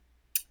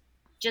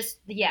 just,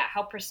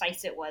 how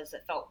precise it was.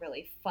 It felt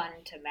really fun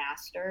to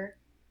master.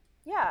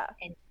 Yeah.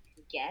 And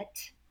get.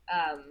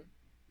 And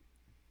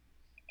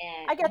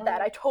I get that.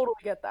 I totally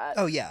get that.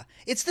 Oh yeah,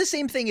 it's the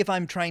same thing if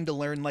I'm trying to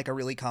learn like a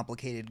really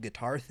complicated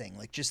guitar thing.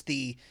 Like just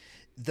the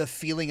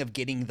feeling of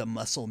getting the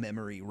muscle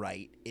memory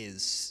right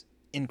is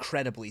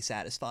incredibly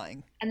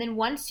satisfying. And then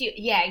once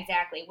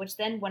exactly. Which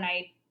then when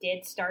I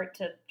did start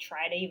to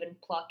try to even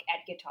pluck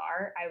at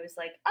guitar, I was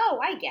like, oh,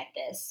 I get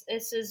this.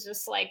 This is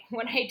just like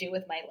what I do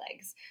with my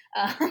legs.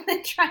 When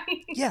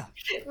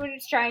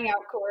it's trying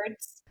out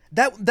chords.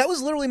 That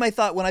was literally my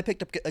thought when I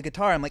picked up a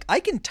guitar. I'm like, I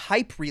can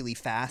type really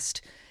fast,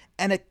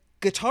 and a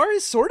guitar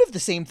is sort of the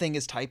same thing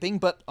as typing,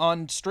 but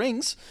on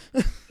strings.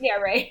 Yeah,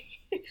 right.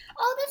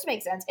 Oh, this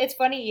makes sense. It's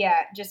funny,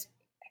 just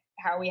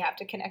how we have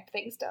to connect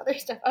things to other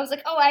stuff. I was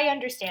like, oh, I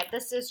understand.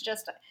 This is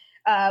just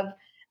I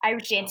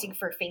was dancing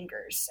for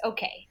fingers.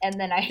 Okay. And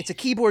then It's a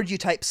keyboard you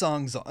type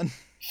songs on.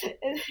 I'm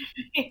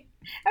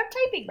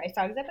typing my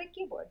songs on my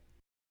keyboard.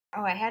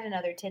 Oh, I had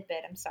another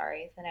tidbit. I'm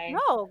sorry.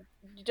 No,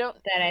 you don't.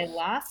 That I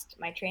lost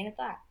my train of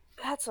thought.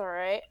 That's all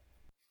right.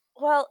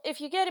 Well,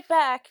 if you get it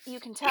back, you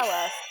can tell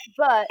us.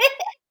 But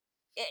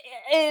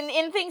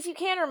in things you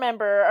can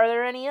remember, are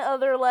there any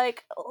other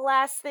like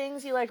last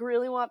things you like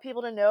really want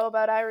people to know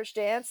about Irish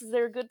dance? Is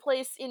there a good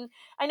place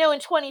I know in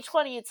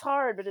 2020 it's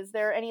hard, but is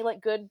there any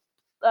like good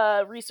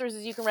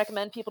resources you can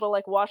recommend people to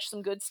like watch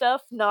some good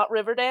stuff, not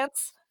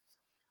Riverdance?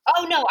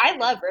 Oh no, I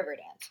love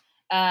Riverdance.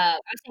 I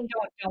was saying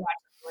don't watch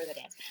Lord of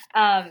the Dance.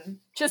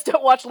 Just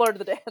don't watch Lord of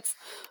the Dance.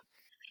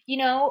 You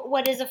know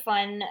what is a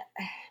fun?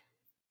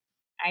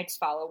 I just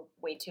follow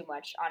way too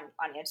much on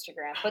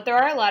Instagram, but there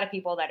are a lot of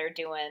people that are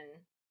doing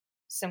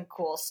some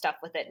cool stuff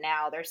with it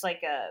now. There's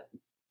like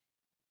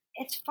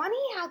it's funny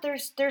how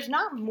there's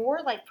not more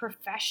like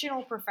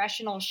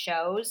professional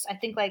shows. I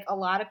think like a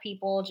lot of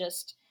people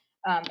just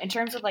in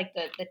terms of like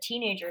the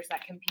teenagers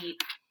that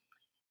compete,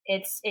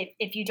 it's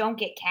if you don't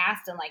get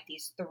cast in like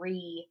these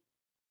 3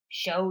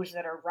 shows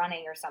that are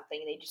running or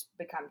something, they just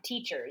become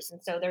teachers.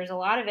 And so there's a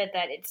lot of it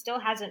that it still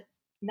hasn't,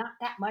 not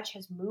that much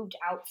has moved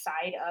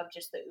outside of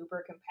just the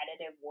uber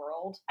competitive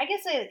world. I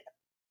guess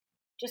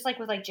just like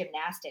with like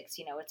gymnastics,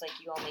 you know, it's like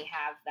you only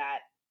have that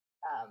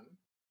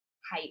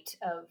height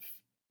of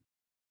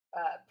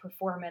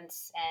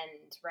performance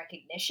and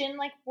recognition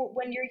like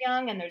when you're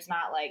young, and there's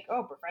not like,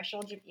 oh,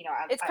 professional, you know,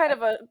 it's kind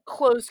of a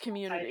closed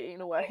community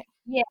in a way.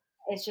 Yeah,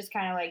 it's just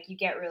kind of like you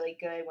get really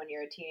good when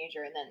you're a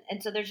teenager,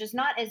 and so there's just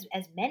not as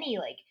many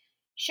like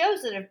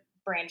shows that have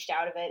branched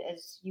out of it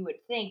as you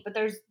would think, but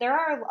there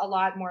are a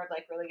lot more of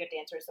like really good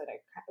dancers that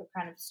are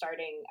kind of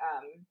starting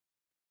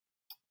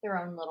their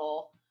own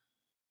little,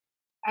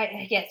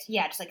 I guess,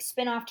 yeah, just like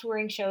spin-off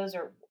touring shows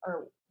or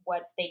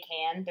what they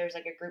can. There's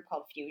like a group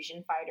called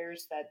Fusion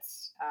Fighters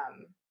that's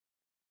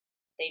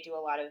they do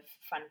a lot of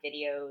fun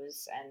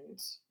videos, and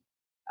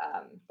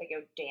they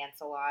go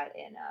dance a lot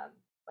in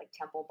like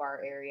Temple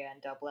Bar area in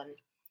Dublin.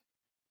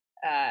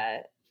 God,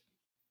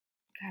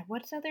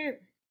 what's other?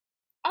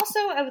 Also,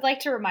 I would like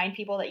to remind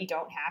people that you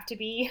don't have to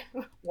be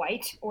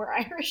white or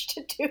Irish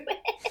to do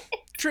it.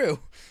 True.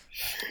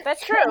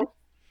 That's true.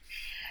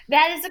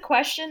 That is a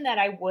question that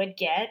I would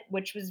get,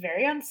 which was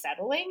very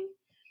unsettling.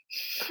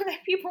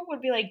 People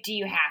would be like, do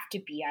you have to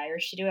be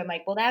Irish to do it? I'm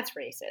like, well, that's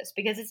racist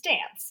because it's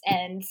dance.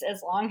 And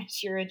as long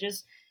as you're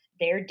just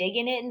there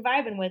digging it and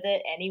vibing with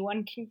it,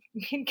 anyone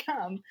can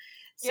come.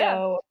 So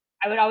yeah.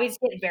 I would always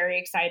get very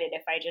excited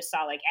if I just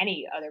saw like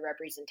any other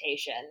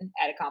representation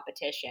at a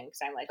competition,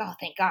 because I'm like, oh,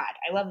 thank God.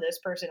 I love this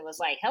person was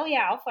like, hell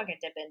yeah, I'll fucking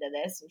dip into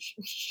this and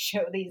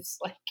show these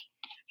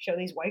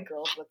white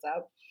girls what's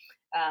up.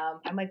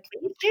 I'm like,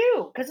 please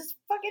do, because it's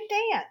fucking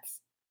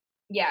dance.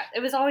 Yeah, it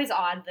was always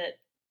odd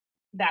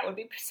that would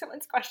be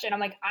someone's question. I'm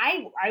like,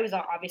 I was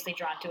obviously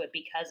drawn to it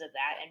because of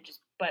that,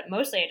 but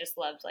mostly I just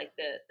loved like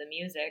the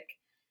music,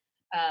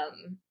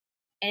 and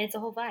it's a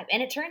whole vibe,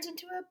 and it turns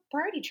into a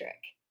party trick,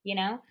 you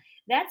know.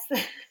 That's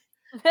the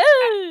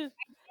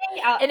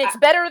and it's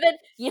better than,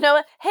 you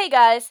know, hey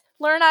guys,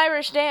 learn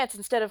Irish dance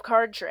instead of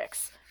card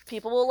tricks.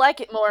 People will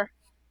like it more.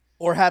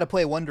 Or how to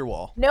play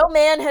Wonderwall. No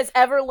man has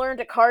ever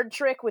learned a card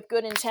trick with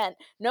good intent.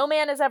 No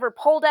man has ever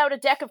pulled out a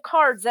deck of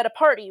cards at a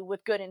party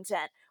with good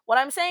intent. What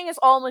I'm saying is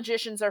all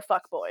magicians are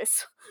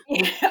fuckboys.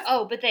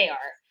 Oh, but they are.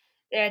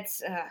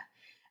 That's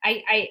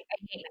I hate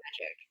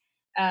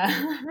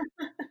magic.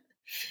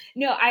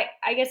 No,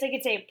 I guess I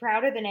could say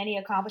prouder than any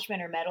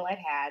accomplishment or medal I've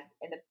had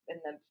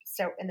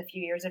in the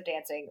few years of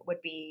dancing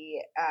would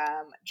be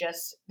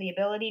just the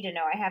ability to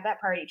know I have that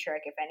party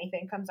trick if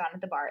anything comes on at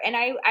the bar. And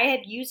I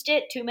had used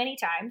it too many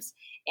times,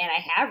 and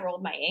I have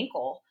rolled my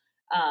ankle.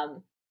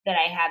 That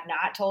I have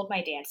not told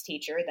my dance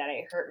teacher that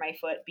I hurt my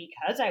foot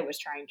because I was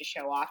trying to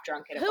show off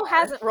drunk at a bar. Who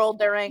hasn't rolled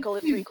their ankle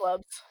at 3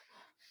 clubs?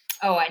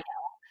 Oh, I know.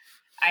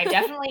 I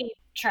definitely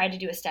tried to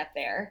do a step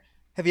there.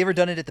 Have you ever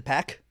done it at the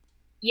Pack?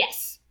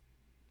 Yes.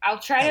 I'll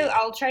try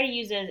to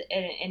use it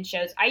in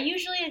shows. I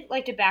usually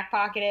like to back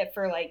pocket it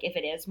for like if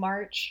it is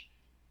March.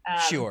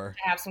 Sure.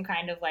 Have some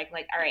kind of like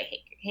all right,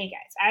 hey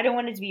guys, I don't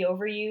want it to be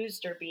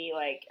overused or be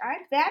like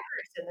I'm that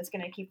person that's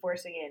going to keep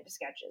forcing it into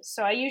sketches.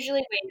 So I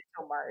usually wait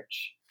until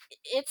March.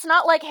 It's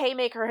not like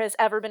Haymaker has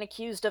ever been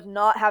accused of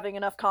not having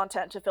enough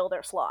content to fill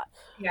their slot.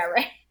 Yeah,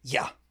 right.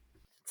 Yeah.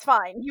 It's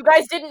fine. You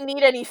guys didn't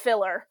need any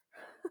filler.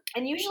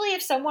 And usually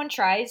if someone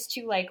tries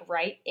to like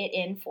write it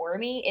in for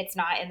me, it's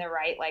not in the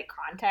right like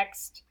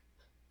context.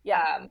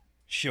 Yeah.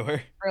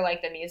 Sure. Or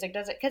like the music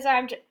does it. Because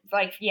I'm just,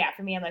 like, yeah,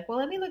 for me, I'm like, well,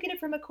 let me look at it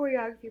from a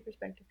choreography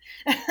perspective.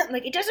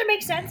 Like, it doesn't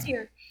make sense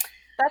here.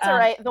 That's all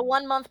right. The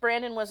 1 month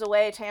Brandon was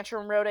away,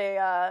 Tantrum wrote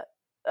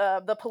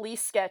the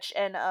police sketch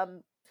and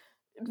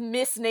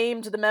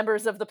misnamed the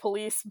members of the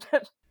police.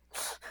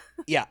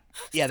 Yeah.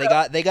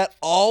 They got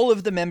all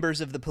of the members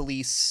of the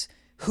police,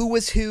 who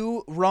was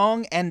who,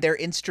 wrong, and their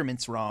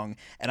instruments wrong.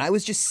 And I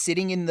was just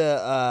sitting in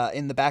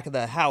the back of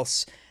the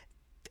house,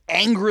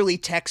 angrily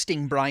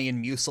texting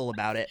Brian Musil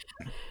about it.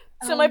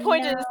 So my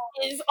point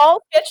is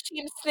all sketch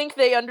teams think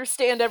they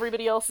understand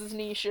everybody else's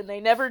niche, and they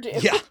never do.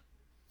 Yeah.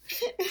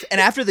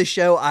 And after the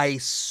show, I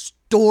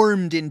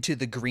stormed into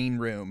the green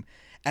room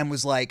and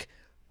was like,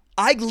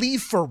 I'd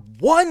leave for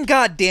 1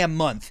 goddamn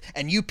month,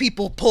 and you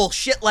people pull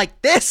shit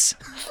like this?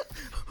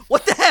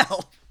 What the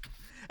hell?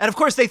 And of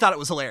course they thought it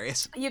was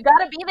hilarious. You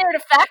gotta be there to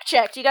fact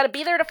check. You gotta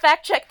be there to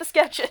fact check the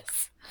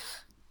sketches.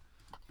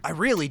 I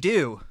really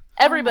do.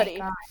 Everybody.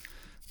 Oh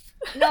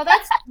No,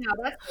 that's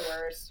the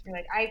worst. You're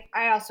like,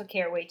 I also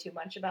care way too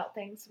much about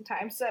things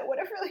sometimes, so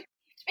whatever really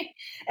makes me.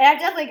 And I've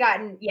definitely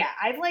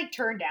I've like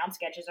turned down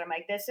sketches. I'm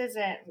like, this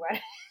isn't what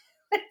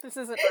this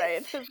isn't right.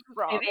 This is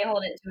wrong. Maybe I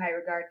hold it in too high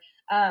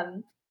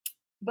regard.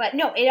 But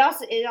no, it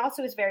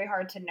also is very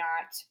hard to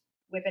not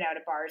whip it out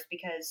at bars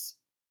because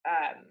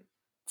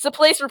it's a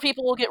place where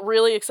people will get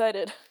really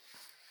excited.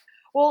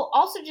 Well,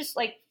 also just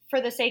like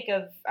for the sake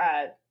of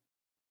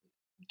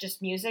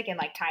just music and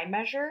like time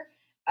measure,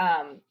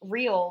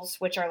 reels,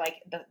 which are like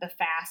the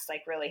fast,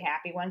 like really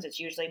happy ones, it's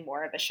usually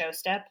more of a show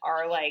step,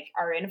 are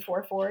in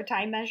 4/4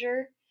 time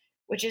measure,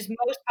 which is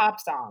most pop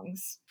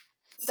songs.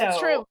 That's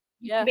true.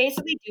 You can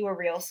basically do a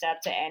reel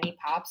step to any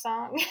pop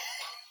song.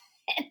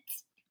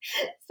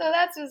 So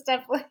that's just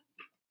definitely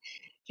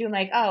doing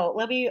like, oh,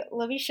 let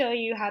me show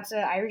you how to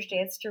Irish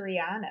dance to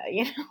Rihanna,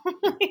 you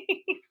know?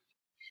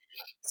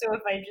 So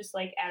if I just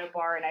like at a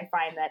bar and I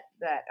find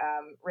that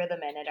rhythm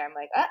in it, I'm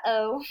like,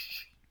 uh-oh.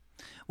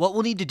 What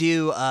we'll need to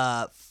do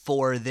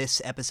for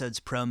this episode's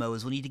promo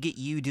is we'll need to get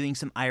you doing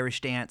some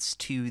Irish dance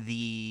to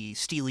the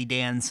Steely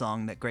Dan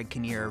song that Greg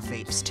Kinnear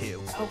vapes to.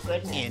 Oh,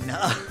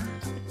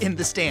 goodness. In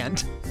the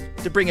stand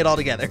to bring it all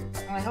together.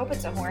 Oh, I hope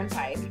it's a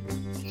hornpipe.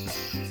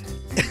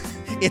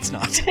 It's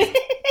not.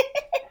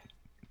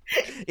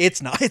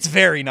 It's not. It's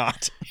very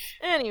not.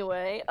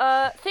 Anyway,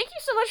 thank you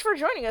so much for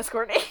joining us,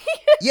 Courtney.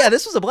 Yeah,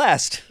 this was a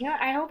blast. Yeah,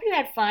 I hope you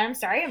had fun. I'm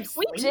sorry I'm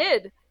asleep. We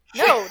did.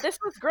 No, this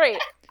was great.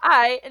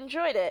 I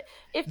enjoyed it.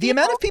 The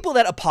amount of people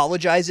that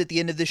apologize at the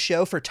end of the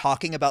show for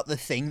talking about the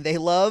thing they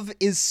love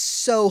is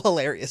so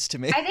hilarious to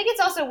me. I think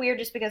it's also weird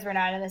just because we're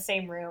not in the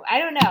same room. I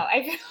don't know.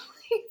 I feel like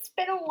it's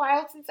been a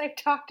while since I've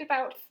talked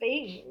about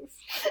things.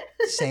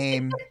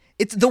 Same.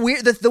 It's the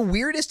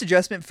weirdest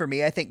adjustment for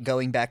me, I think,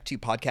 going back to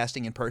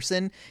podcasting in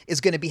person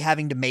is going to be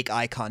having to make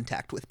eye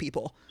contact with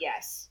people.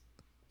 Yes.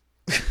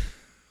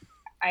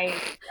 I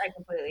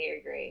completely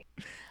agree.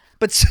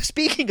 But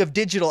speaking of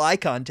digital eye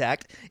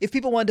contact, if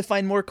people wanted to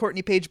find more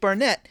Courtney Page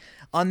Barnett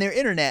on their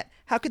internet,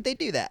 how could they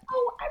do that?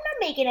 Oh, I'm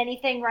not making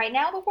anything right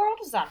now. The world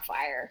is on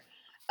fire.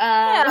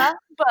 Yeah,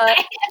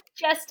 but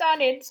just on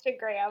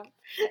Instagram.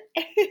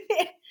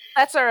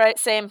 That's all right.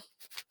 Same.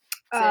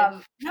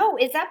 No,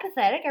 is that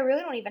pathetic? I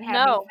really don't even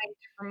have anything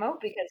to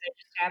promote because I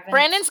just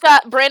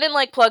haven't. Brandon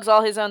like plugs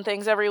all his own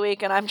things every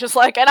week, and I'm just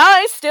like, and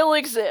I still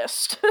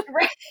exist.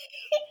 Right.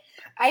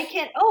 I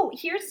can.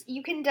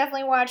 You can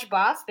definitely watch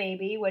Boss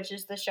Baby, which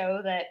is the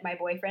show that my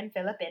boyfriend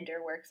Philip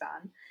Binder works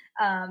on.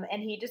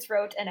 And he just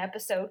wrote an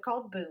episode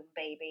called Boom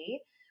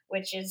Baby,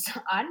 which is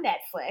on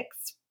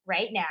Netflix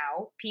right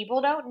now.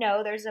 People don't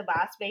know there's a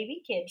Boss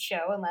Baby kids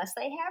show unless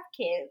they have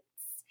kids.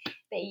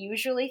 They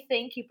usually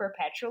think he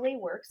perpetually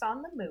works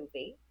on the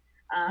movie,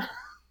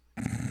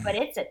 but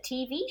it's a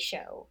TV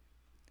show,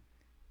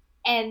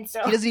 and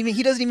so he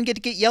doesn't even get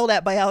to get yelled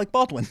at by Alec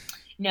Baldwin.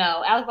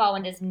 No, Alec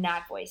Baldwin does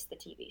not voice the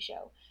TV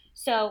show.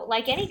 So,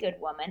 like any good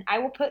woman, I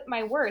will put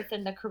my worth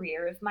in the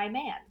career of my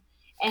man.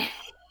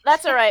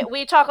 That's all right.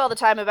 We talk all the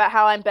time about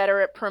how I'm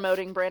better at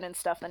promoting Brandon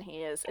stuff than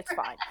he is. It's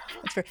fine.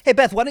 That's fair. Hey,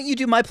 Beth, why don't you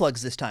do my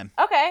plugs this time?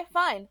 Okay,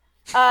 fine.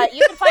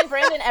 You can find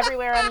Brandon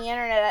everywhere on the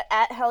internet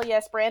at Hell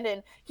Yes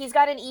Brandon. He's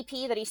got an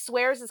EP that he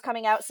swears is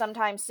coming out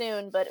sometime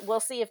soon, but we'll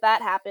see if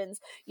that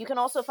happens. You can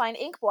also find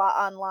Inkblot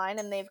online,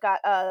 and they've got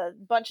a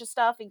bunch of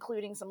stuff,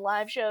 including some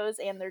live shows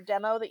and their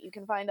demo that you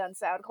can find on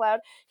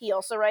SoundCloud. He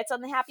also writes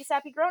on the Happy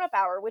Sappy Grown Up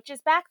Hour, which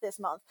is back this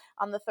month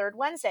on the third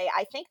Wednesday.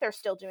 I think they're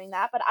still doing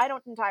that, but I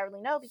don't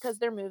entirely know because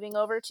they're moving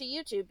over to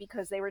YouTube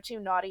because they were too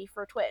naughty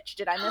for Twitch.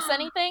 Did I miss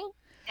anything?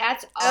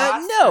 That's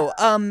awesome.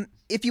 No.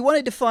 If you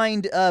wanted to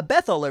find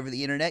Beth all over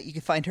the internet, you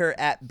can find her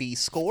at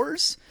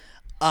bscores.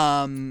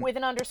 With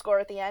an underscore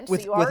at the end, so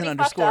you already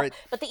fucked up.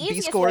 But the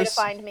easiest way to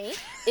find me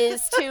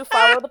is to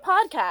follow the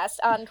podcast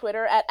on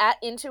Twitter at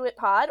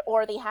IntuitPod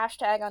or the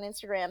hashtag on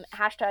Instagram,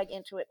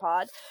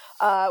 #IntuitPod.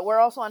 We're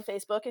also on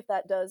Facebook if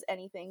that does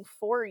anything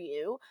for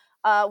you.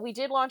 We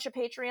did launch a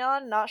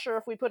Patreon. Not sure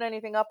if we put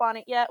anything up on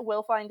it yet.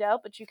 We'll find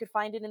out, but you could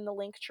find it in the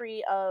link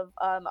tree of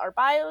our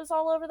bios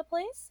all over the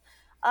place.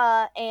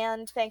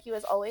 And thank you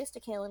as always to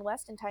Kaylin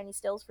West and Tiny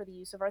Stills for the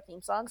use of our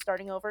theme song.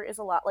 Starting Over is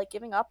a Lot Like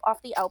Giving Up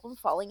off the album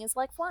Falling is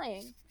Like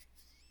Flying.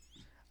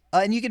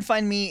 And you can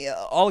find me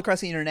all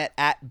across the internet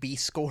at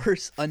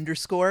bscores_.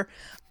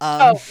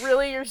 Oh,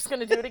 really? You're just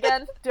going to do it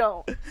again?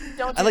 Don't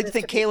I'd like to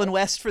thank Kaylin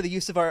West for the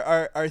use of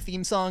our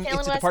theme song. Kaylin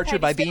It's a West, Departure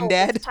by Tiny Bean Stills.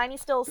 Dad. It's Tiny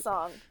Stills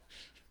song.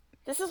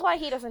 This is why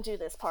he doesn't do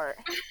this part.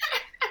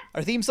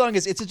 Our theme song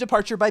is It's a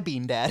Departure by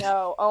Bean Dad.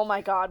 No, oh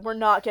my god, we're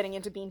not getting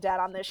into Bean Dad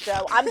on this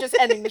show. I'm just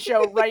ending the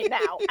show right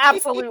now.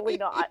 Absolutely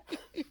not.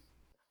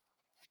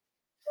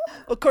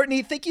 Well,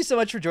 Courtney, thank you so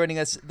much for joining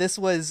us. This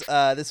was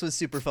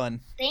super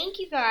fun. Thank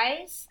you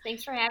guys.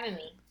 Thanks for having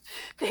me.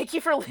 Thank you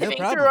for living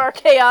through our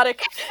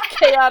chaotic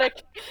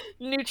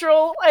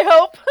neutral, I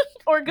hope,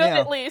 or good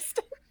at least.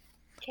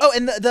 Oh,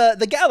 and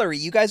the gallery,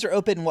 you guys are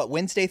open,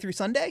 Wednesday through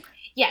Sunday?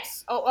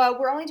 Yes.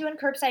 We're only doing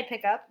curbside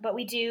pickup, but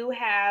we do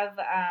have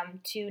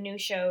 2 new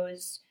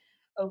shows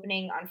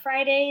opening on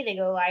Friday. They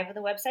go live on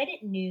the website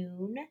at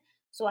noon.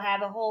 So we'll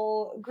have a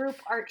whole group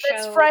art show.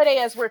 It's Friday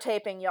as we're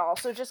taping, y'all.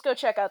 So just go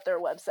check out their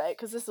website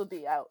because this will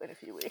be out in a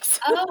few weeks.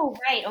 Oh,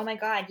 right. Oh my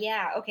God.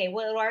 Yeah. Okay.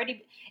 Well,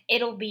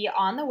 it'll be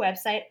on the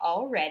website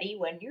already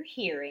when you're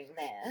hearing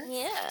this.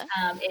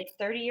 Yeah. It's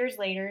 30 years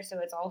later, so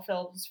it's all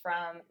films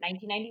from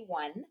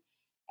 1991.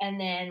 And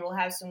then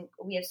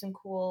we have some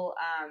cool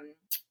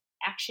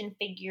action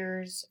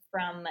figures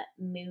from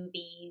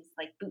movies,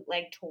 like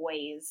bootleg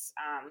toys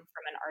from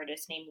an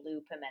artist named Lou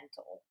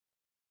Pimentel.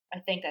 I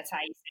think that's how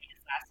you say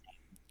his last name.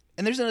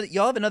 And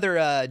y'all have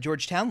another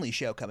George Townley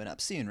show coming up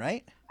soon,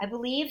 right? I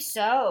believe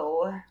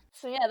so.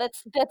 So yeah,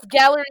 that's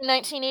Gallery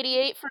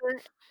 1988 for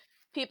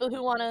people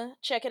who want to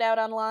check it out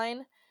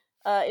online.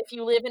 If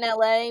you live in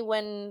LA,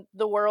 when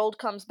the world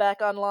comes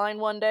back online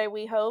one day,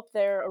 we hope,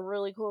 they're a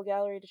really cool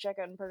gallery to check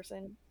out in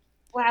person.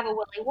 We'll have a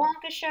Willy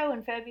Wonka show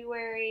in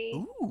February.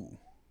 Ooh.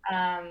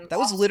 That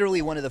was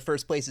literally one of the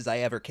first places I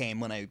ever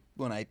came when I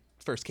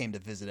first came to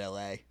visit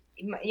LA.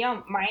 Yeah,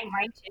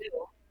 mine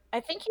too. I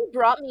think you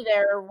brought me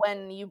there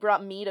when you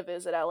brought me to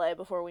visit LA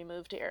before we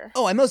moved here.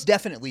 Oh, I most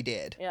definitely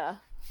did. Yeah,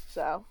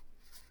 so.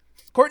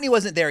 Courtney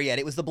wasn't there yet.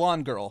 It was the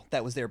blonde girl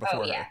that was there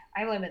before her.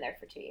 I've only been there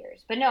for 2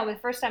 years. But no, the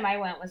first time I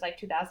went was like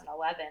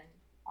 2011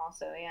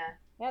 also, yeah.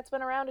 Yeah, it's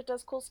been around. It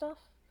does cool stuff.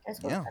 That's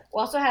cool stuff.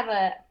 We'll also have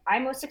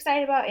I'm most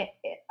excited about it,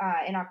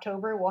 in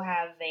October, we'll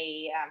have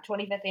a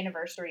 25th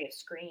anniversary of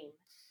Scream.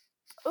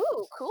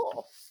 Ooh,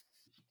 cool.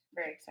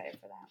 Very excited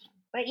for that one.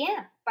 But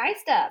yeah, buy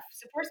stuff.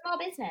 Support small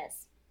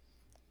business.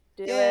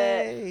 Do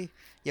it.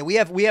 Yeah,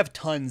 we have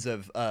tons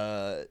of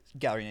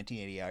Gallery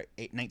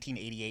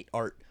 1988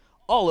 art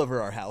all over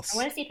our house. I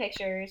want to see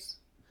pictures.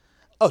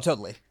 Oh,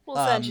 totally. We'll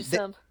send you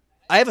some.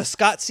 I have a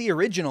Scott C.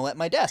 original at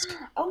my desk.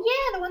 Oh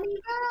yeah, the one that you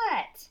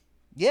got.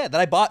 Yeah,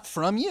 that I bought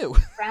from you.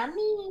 From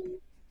me.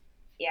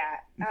 Yeah.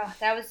 Oh,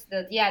 that was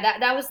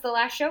that was the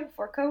last show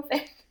before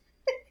COVID.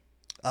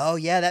 Oh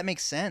yeah, that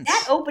makes sense.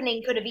 That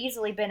opening could have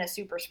easily been a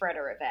super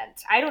spreader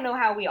event. I don't know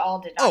how we all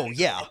did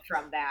not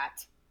from that.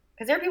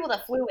 Because there are people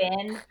that flew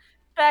in.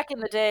 Back in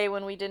the day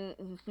when we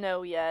didn't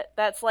know yet.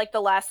 That's like the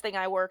last thing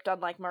I worked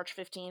on, like March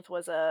 15th,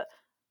 was a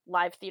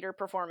live theater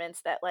performance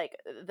that like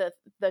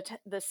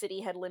the city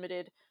had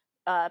limited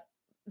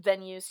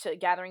venues to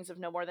gatherings of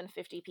no more than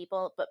 50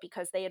 people, but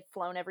because they had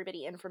flown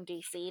everybody in from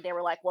DC, they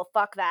were like, well,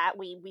 fuck that.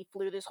 We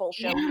flew this whole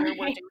show here,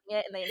 we're doing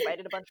it, and they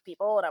invited a bunch of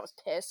people, and I was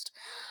pissed.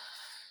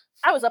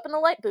 I was up in the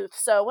light booth,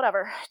 so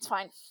whatever. It's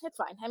fine. It's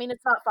fine. I mean,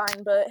 it's not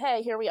fine, but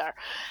hey, here we are.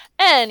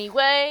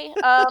 Anyway,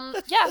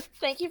 yeah,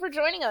 thank you for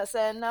joining us,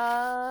 and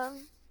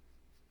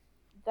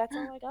that's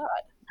all I got.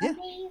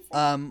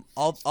 Yeah.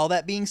 All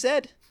that being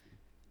said,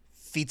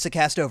 Pizza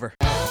Cast over.